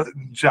Youssoufa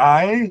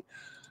N'Diaye.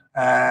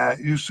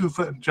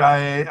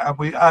 And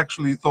we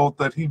actually thought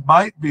that he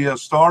might be a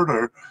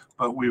starter,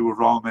 but we were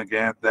wrong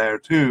again there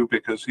too,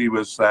 because he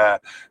was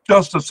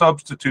just a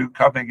substitute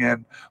coming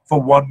in for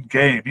one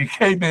game. He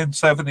came in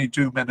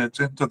 72 minutes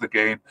into the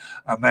game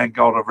and then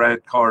got a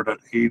red card at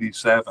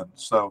 87.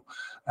 So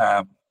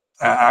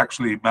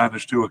actually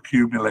managed to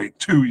accumulate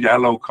 2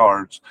 yellow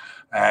cards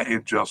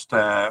in just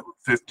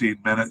 15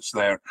 minutes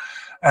there.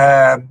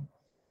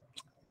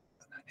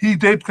 He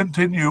did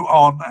continue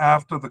on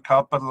after the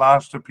Cup and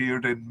last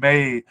appeared in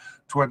May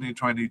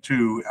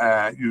 2022,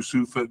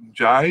 Youssoufa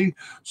N'Diaye.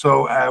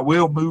 So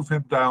we'll move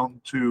him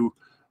down to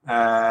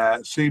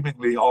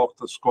seemingly off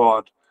the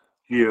squad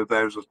here.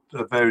 There's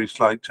a very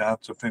slight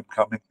chance of him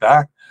coming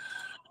back.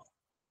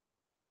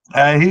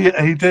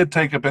 He did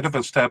take a bit of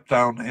a step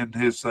down in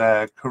his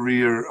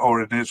career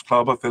or in his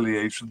club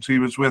affiliations. He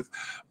was with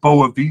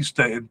Boa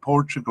Vista in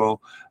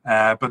Portugal,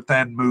 but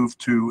then moved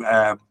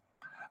to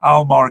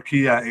Al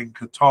Marqiya in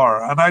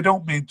Qatar. And I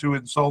don't mean to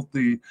insult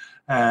the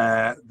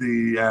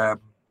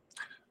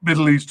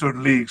Middle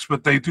Eastern leagues,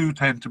 but they do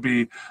tend to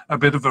be a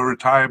bit of a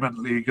retirement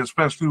league,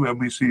 especially when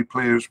we see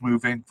players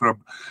moving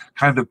from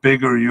kind of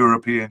bigger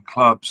European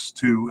clubs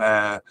to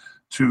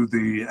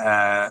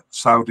the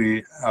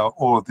Saudi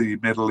or the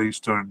Middle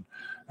Eastern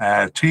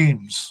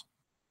teams.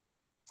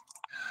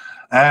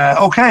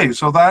 Okay,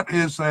 so that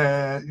is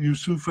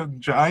Youssoufa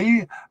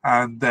N'Diaye,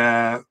 and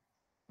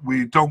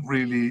we don't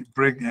really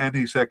bring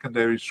any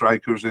secondary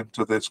strikers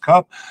into this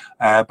Cup,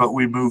 but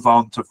we move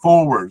on to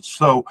forwards.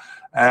 So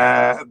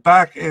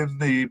back in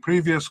the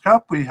previous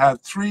Cup, we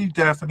had 3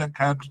 definite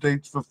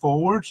candidates for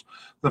forwards.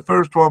 The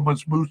first one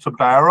was Moussa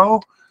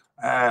Barrow.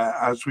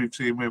 As we've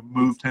seen, we've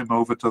moved him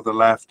over to the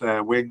left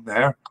wing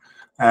there.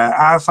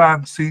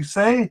 Hassan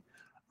Cisse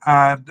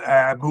and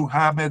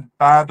Mohamed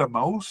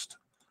Badamost.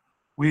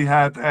 We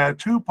had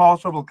 2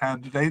 possible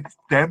candidates,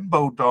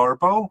 Dembo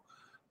Darboe.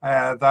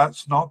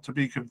 That's not to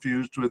be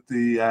confused with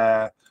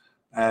the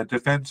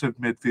defensive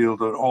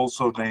midfielder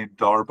also named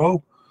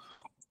Darboe,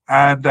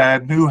 and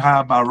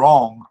Nuha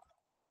Marong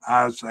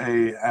as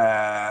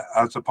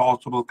a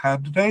possible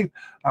candidate.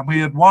 And we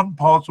had 1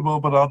 possible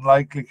but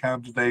unlikely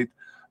candidate,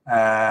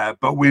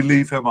 but we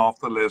leave him off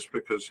the list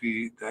because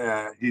he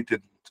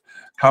didn't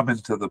come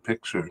into the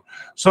picture.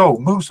 So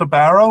Moussa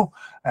Barrow,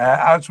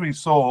 as we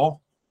saw,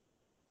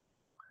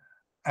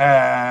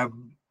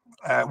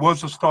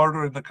 was a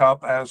starter in the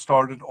Cup,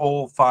 started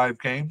all 5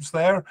 games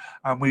there,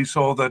 and we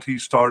saw that he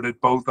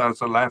started both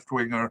as a left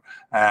winger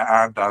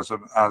and as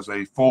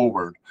a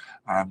forward,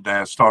 and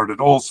started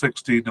all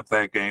 16 of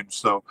their games.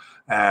 So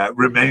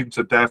remains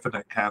a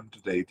definite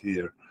candidate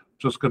here.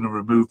 Just going to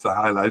remove the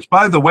highlights.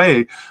 By the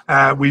way,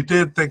 we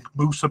did think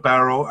Moussa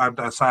Barrow and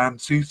Hassan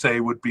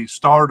Cisse would be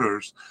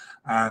starters,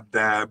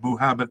 and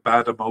Muhammad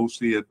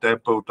Badamosi and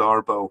Dembo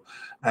Darbo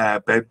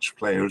bench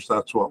players.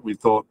 That's what we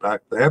thought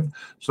back then.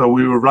 So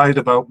we were right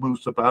about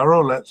Musa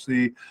Barrow. Let's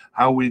see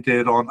how we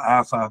did on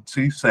Asan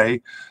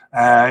Cisse.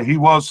 He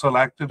was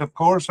selected, of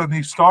course, and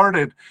he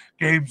started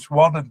games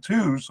 1 and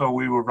 2, so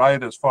we were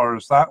right as far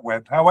as that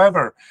went.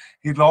 However,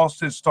 he lost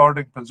his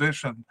starting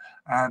position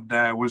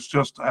and was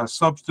just a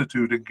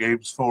substitute in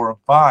games 4 and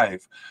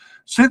 5.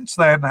 Since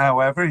then,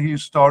 however, he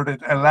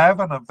started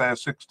 11 of their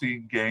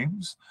 16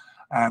 games,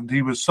 and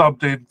he was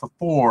subbed in for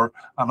 4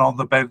 and on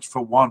the bench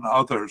for 1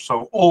 other,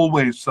 so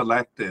always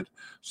selected.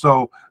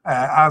 So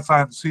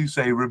Asan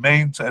Cisse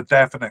remains a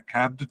definite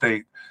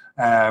candidate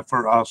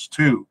for us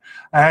too.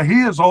 He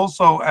has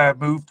also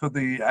moved to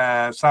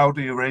the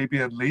Saudi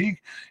Arabian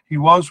League. He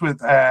was with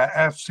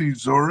FC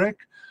Zurich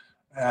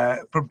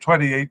from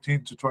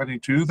 2018 to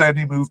 22. Then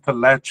he moved to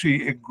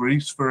Lecce in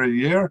Greece for a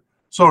year.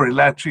 Sorry,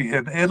 Lecce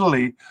in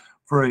Italy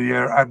for a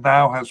year, and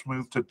now has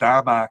moved to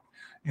Damak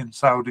in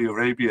Saudi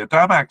Arabia.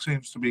 Damak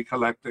seems to be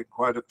collecting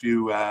quite a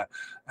few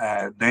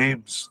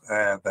names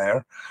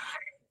there.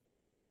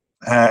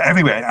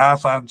 Anyway,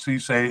 Asan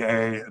Cisse,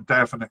 a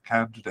definite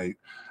candidate.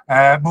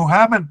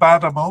 Muhammad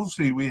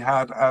Badamosi we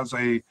had as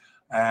a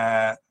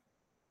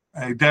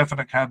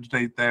definite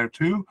candidate there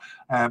too,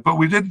 but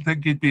we didn't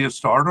think he'd be a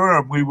starter,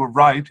 and we were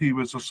right. He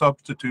was a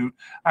substitute,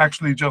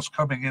 actually just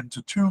coming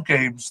into 2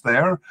 games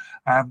there.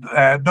 And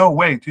no,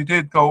 wait, he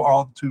did go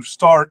on to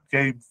start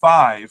game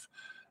 5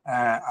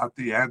 at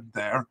the end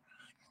there.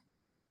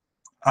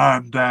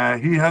 And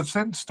he has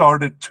since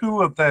started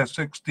 2 of their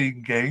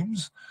 16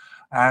 games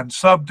and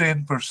subbed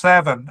in for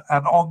 7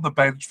 and on the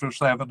bench for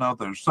 7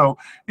 others. So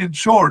in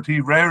short, he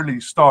rarely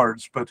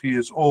starts, but he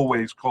is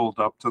always called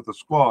up to the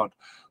squad.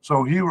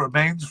 So he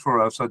remains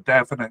for us a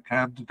definite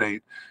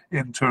candidate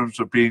in terms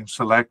of being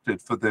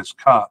selected for this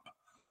cup.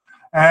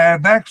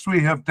 Next,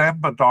 we have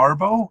Dembo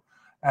Darbo.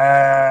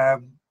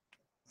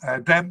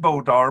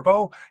 Dembo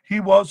Darbo, he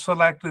was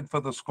selected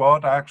for the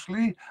squad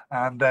actually,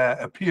 and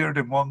appeared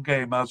in 1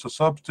 game as a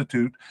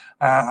substitute,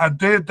 and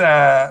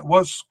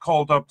was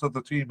called up to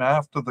the team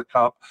after the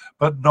cup,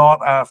 but not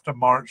after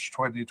March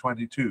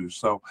 2022.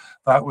 So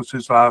that was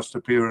his last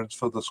appearance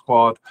for the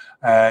squad.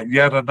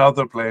 Yet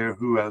another player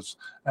who has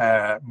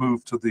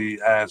moved to the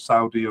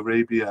Saudi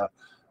Arabia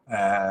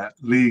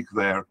league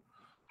there.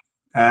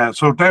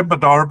 So Dembo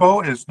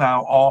Darbo is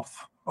now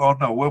off. Oh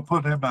no, we'll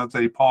put him as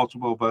a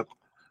possible, but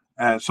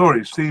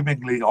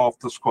seemingly off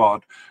the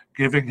squad,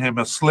 giving him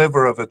a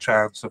sliver of a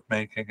chance of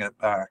making it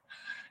back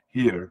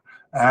here.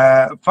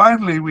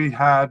 Finally, we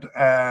had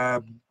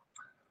Nuha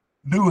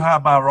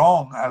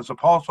Marong as a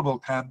possible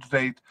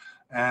candidate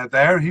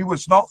there. He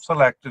was not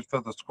selected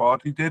for the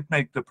squad. He did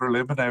make the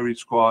preliminary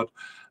squad.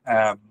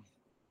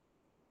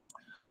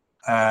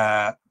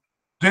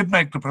 Did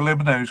make the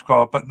preliminary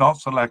squad, but not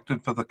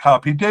selected for the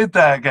cup. He did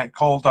get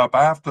called up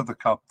after the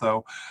cup,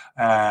 though,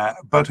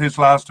 but his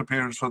last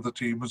appearance for the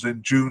team was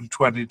in June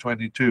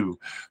 2022.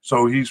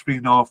 So he's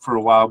been off for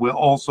a while. We'll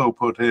also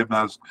put him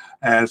as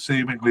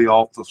seemingly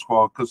off the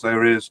squad, because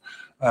there is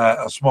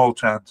a small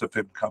chance of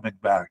him coming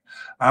back.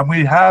 And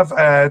we have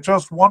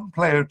just 1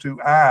 player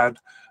to add,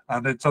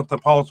 and it's at the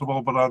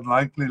possible but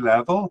unlikely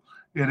level.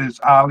 It is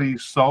Ali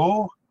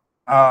Sow.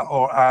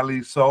 Or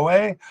Ali Soe,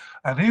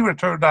 and he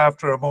returned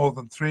after a more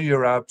than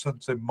 3-year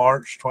absence in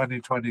March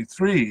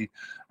 2023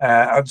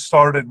 and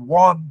started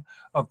 1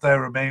 of their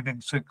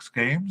remaining 6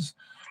 games.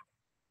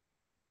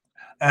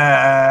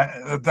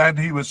 Then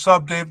he was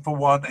subbed in for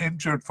 1,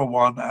 injured for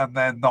 1, and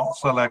then not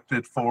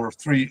selected for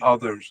 3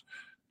 others.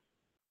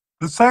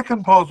 The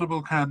second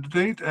possible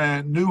candidate,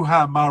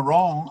 Nuha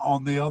Marong,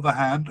 on the other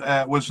hand,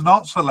 was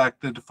not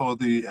selected for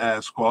the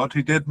squad.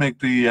 He did make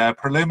the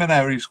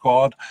preliminary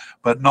squad,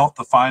 but not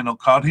the final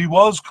cut. He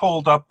was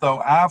called up,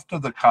 though, after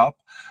the cup,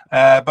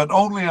 but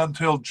only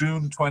until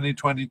June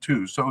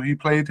 2022. So he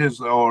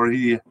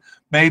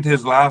made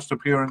his last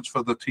appearance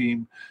for the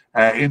team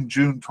in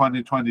June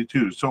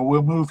 2022. So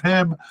we'll move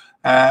him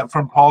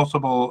from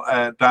possible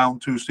down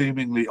to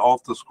seemingly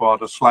off the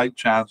squad, a slight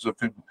chance of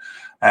him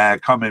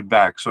coming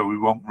back. So we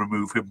won't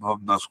remove him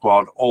from the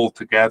squad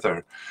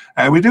altogether.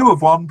 We do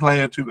have 1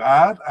 player to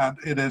add, and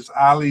it is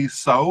Ali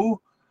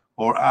Sow,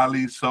 or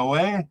Ali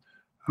Soe,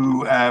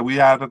 who we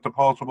add at the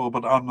possible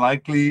but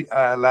unlikely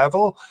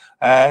level.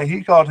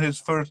 He got his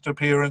first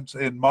appearance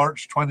in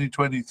March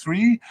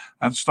 2023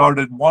 and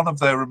started 1 of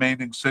their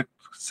remaining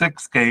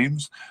 6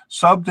 games,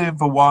 subbed in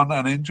for 1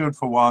 and injured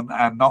for 1,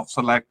 and not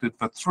selected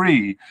for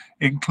 3,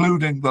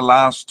 including the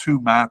last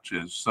 2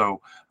 matches.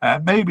 So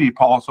maybe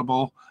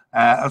possible,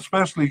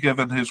 especially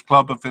given his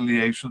club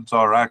affiliations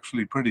are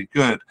actually pretty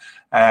good.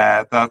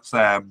 That's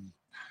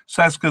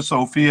CSKA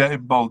Sofia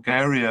in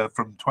Bulgaria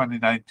from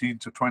 2019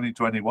 to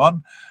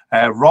 2021,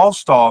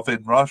 Rostov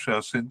in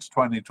Russia since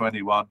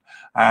 2021,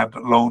 and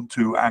loaned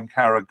to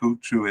Ankara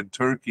Gucu in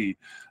Turkey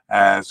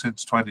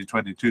since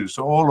 2022.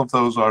 So all of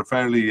those are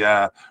fairly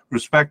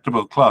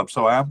respectable clubs.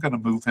 So I am going to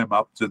move him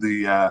up to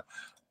the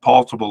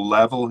possible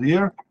level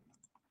here.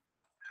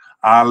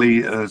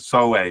 Ali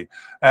Soe.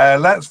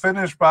 Let's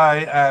finish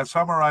by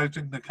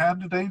summarizing the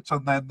candidates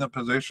and then the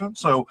position.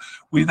 So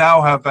we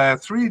now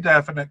have 3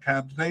 definite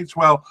candidates.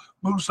 Well,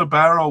 Musa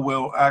Barrow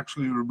will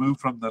actually remove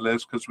from the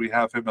list because we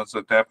have him as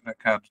a definite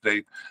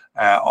candidate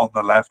on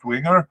the left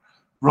winger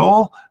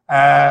role.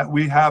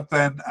 We have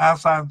then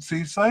Asan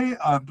Cisse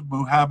and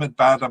Muhammad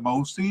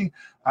Badamosi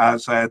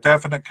as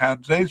definite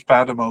candidates.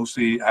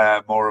 Badamosi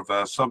more of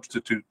a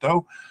substitute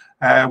though.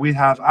 We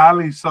have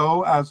Ali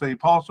So as a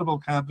possible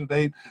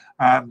candidate,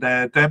 and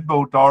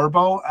Dembo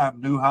Darbo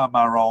and Nuha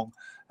Marong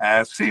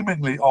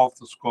seemingly off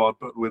the squad,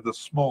 but with a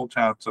small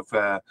chance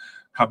of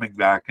coming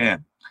back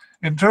in.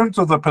 In terms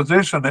of the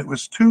position, it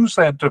was 2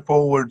 centre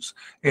forwards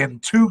in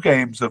 2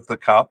 games of the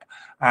Cup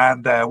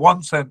and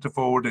 1 centre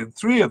forward in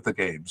 3 of the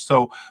games.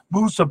 So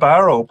Musa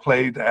Barrow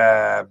played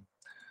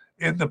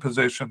in the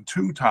position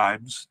 2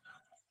 times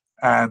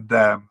and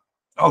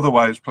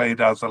otherwise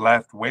played as a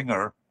left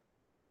winger.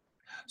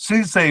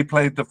 Cisse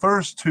played the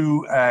first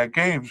 2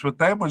 games, but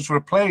then was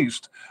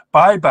replaced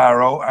by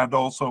Barrow and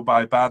also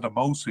by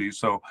Badamosi,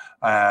 so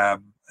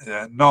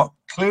not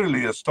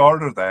clearly a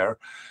starter there.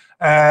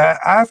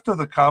 After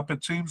the Cup,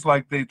 it seems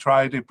like they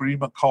tried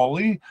Ibrahima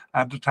Colley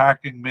and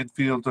attacking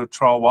midfielder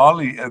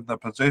Trawali in the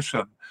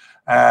position,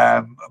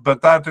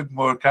 but that didn't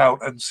work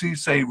out, and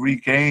Cisse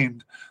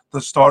regained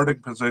the starting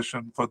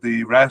position for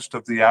the rest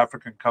of the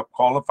African Cup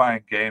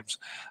qualifying games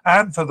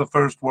and for the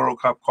first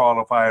World Cup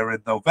qualifier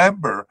in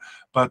November,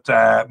 but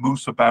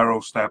Musa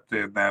Barrow stepped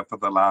in there for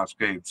the last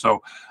game.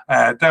 So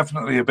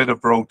definitely a bit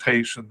of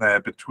rotation there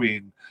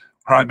between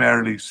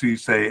primarily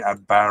Cisse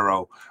and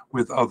Barrow,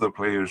 with other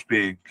players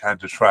being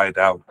kind of tried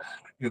out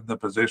in the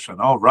position.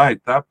 All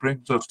right, that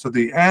brings us to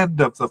the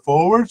end of the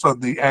forwards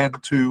and the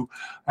end to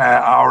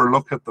our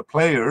look at the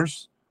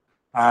players,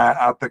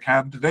 at the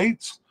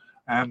candidates.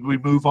 And we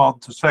move on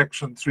to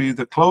section 3,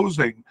 the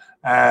closing.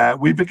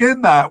 We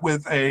begin that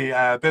with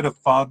a bit of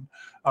fun,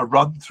 a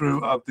run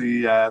through of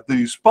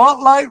the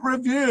spotlight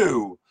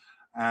review,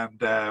 and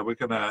we're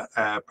going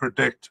to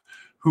predict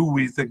who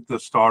we think the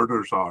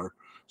starters are.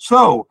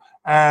 So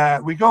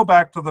we go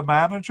back to the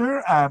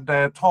manager and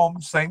Tom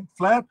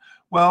Saintflet.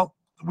 Well,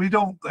 we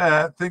don't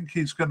think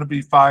he's going to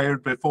be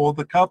fired before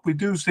the Cup. We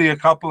do see a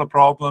couple of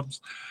problems,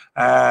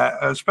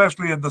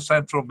 especially in the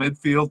central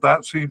midfield.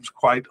 That seems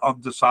quite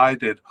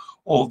undecided,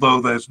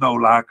 although there's no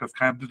lack of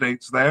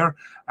candidates there.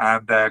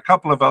 And a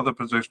couple of other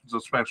positions,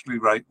 especially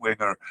right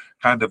winger,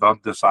 kind of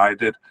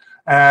undecided.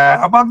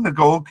 Among the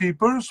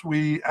goalkeepers,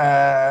 we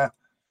are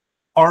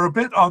a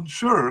bit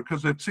unsure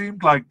because it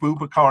seemed like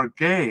Boubacar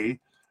Gay,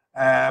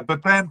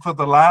 but then for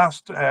the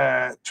last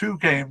 2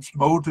 games,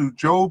 Modou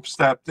Job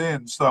stepped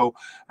in. So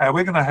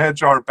we're going to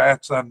hedge our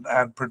bets and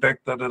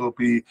predict that it'll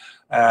be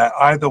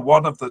either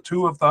one of the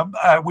 2 of them.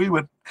 We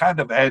would kind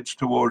of edge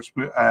towards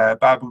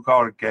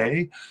Boubacar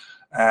Gay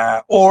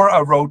or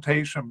a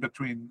rotation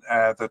between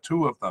the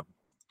 2 of them.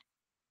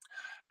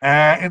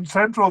 In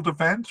central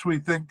defence, we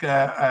think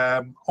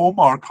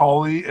Omar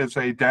Colley is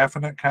a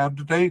definite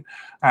candidate,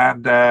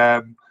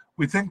 and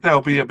we think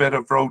there'll be a bit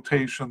of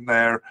rotation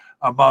there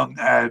among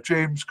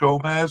James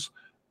Gomez,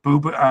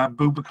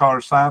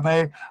 Boubacar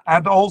Sane,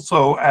 and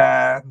also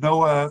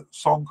Noah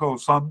Sonko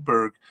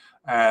Sundberg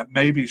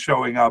maybe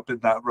showing up in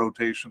that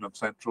rotation of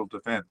central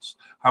defence.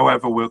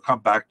 However, we'll come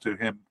back to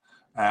him.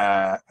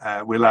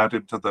 We'll add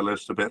him to the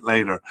list a bit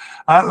later.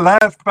 At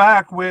left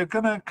back, we're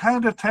going to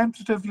kind of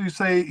tentatively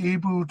say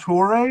Ibu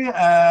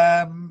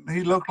Toure.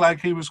 He looked like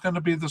he was going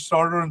to be the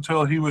starter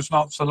until he was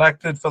not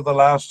selected for the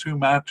last 2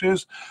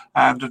 matches,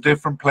 and a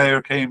different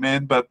player came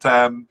in, but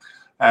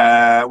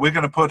we're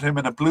going to put him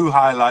in a blue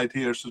highlight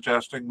here,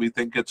 suggesting we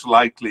think it's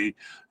likely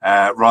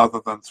rather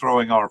than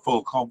throwing our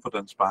full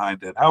confidence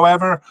behind it.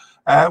 However,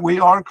 we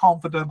are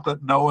confident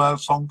that Noah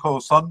Sonko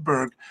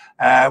Sundberg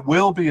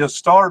will be a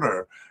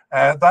starter.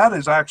 That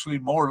is actually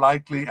more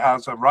likely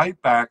as a right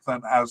back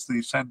than as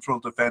the central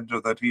defender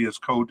that he is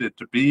coded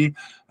to be,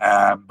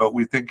 but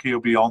we think he'll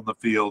be on the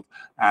field,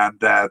 and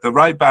the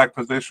right back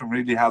position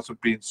really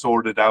hasn't been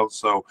sorted out,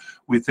 so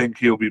we think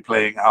he'll be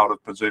playing out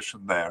of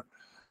position there.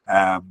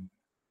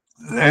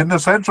 In the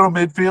central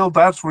midfield,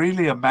 that's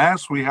really a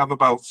mess. We have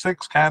about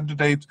 6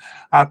 candidates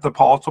at the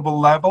possible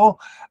level.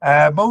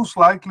 Most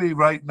likely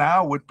right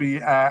now would be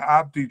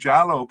Abdi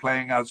Jallo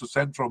playing as a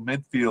central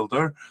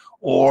midfielder,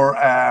 or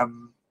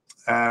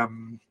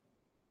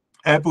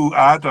Ebu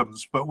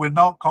Adams, but we're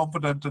not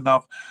confident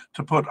enough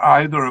to put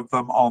either of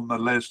them on the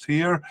list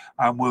here,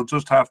 and we'll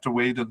just have to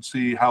wait and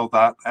see how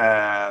that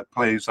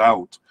plays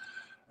out.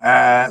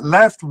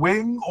 Left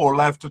wing or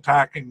left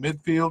attacking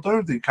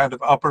midfielder, the kind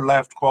of upper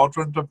left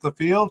quadrant of the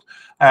field.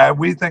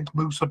 We think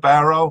Musa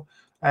Barrow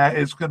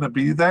is going to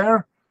be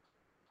there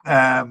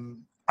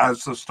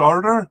as the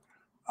starter.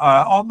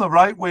 On the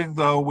right wing,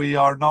 though, we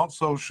are not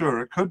so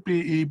sure. It could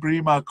be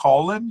Ibrahima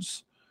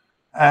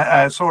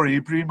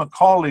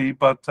Colley,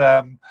 but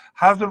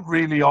hasn't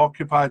really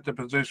occupied the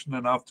position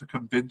enough to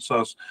convince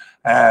us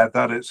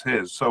that it's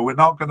his. So we're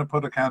not going to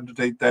put a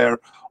candidate there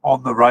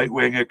on the right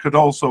wing. It could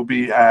also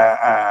be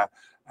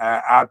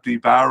Abdi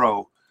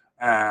Barrow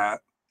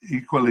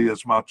equally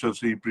as much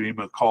as Ibrahim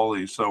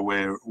Colley, so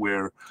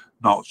we're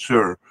not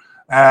sure.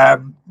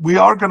 We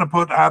are going to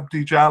put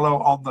Abdi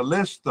Jallo on the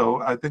list,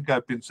 though. I think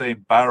I've been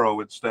saying Barrow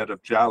instead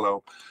of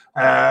Jallo.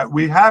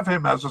 We have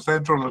him as a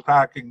central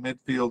attacking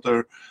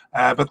midfielder,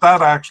 but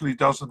that actually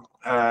doesn't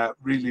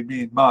really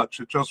mean much.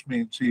 It just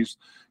means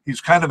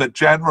he's kind of a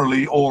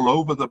generally all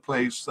over the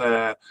place,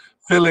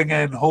 filling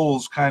in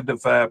holes kind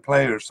of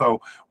player.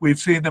 So we've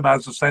seen him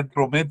as a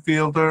central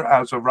midfielder,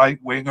 as a right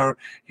winger.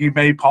 He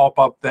may pop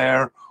up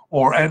there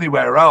or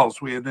anywhere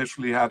else. We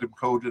initially had him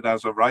coded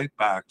as a right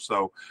back,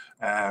 so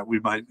we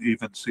might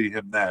even see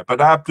him there. But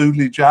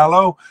Abdoulaye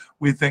Jallo,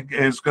 we think,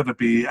 is going to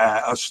be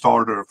a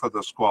starter for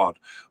the squad.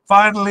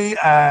 Finally,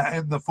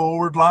 in the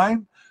forward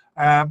line,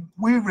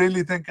 we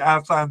really think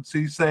Hassan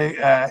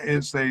Cisse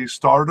is a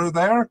starter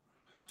there.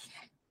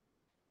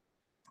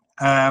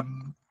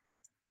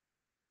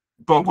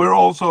 But we're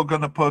also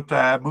going to put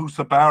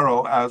Moussa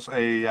Barrow as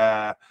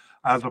a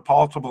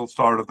possible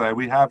starter there.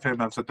 We have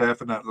him as a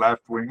definite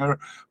left winger,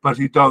 but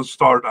he does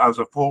start as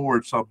a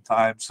forward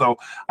sometimes. So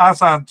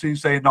Hassan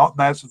Cisse not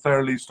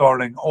necessarily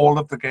starting all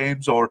of the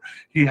games, or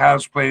he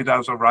has played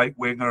as a right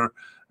winger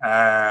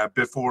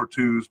before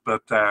twos,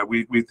 but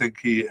we think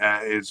he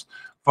is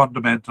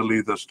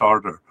fundamentally the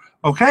starter.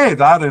 Okay,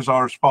 that is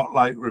our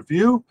spotlight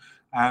review,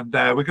 and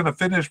we're going to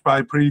finish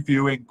by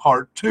previewing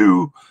part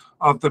 2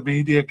 of the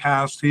media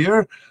cast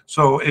here.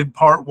 So in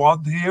part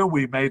 1 here,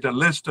 we made a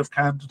list of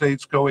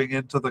candidates going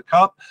into the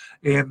cup.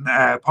 In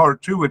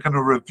part 2, we're going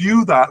to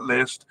review that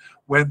list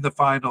when the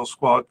final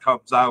squad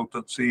comes out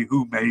and see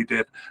who made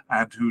it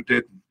and who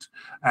didn't.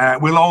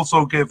 We'll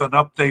also give an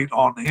update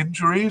on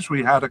injuries.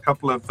 We had a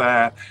couple of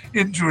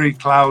injury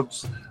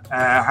clouds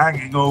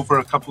hanging over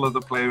a couple of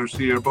the players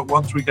here, but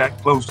once we get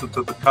closer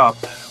to the cup,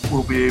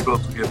 we'll be able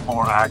to get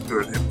more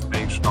accurate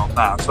information on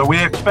that. So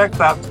we expect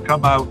that to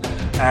come out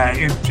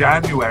in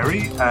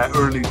January,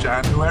 early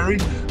January,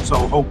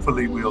 so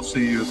hopefully we'll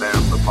see you there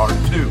for part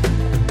 2.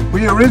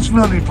 We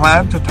originally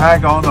planned to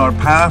tag on our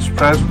past,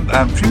 present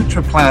and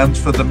future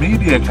plans for the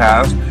media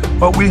cast,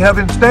 but we have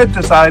instead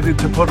decided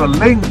to put a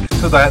link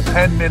to that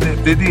 10-minute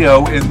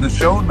video in the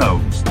show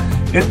notes.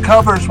 It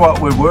covers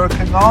what we're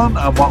working on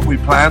and what we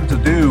plan to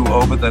do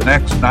over the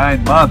next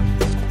 9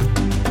 months.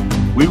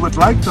 We would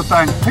like to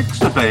thank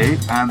Pixabay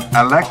and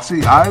Alexei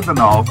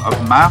Ivanov of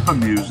Mappa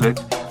Music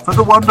for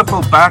the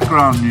wonderful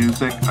background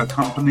music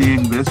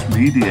accompanying this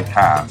media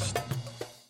cast.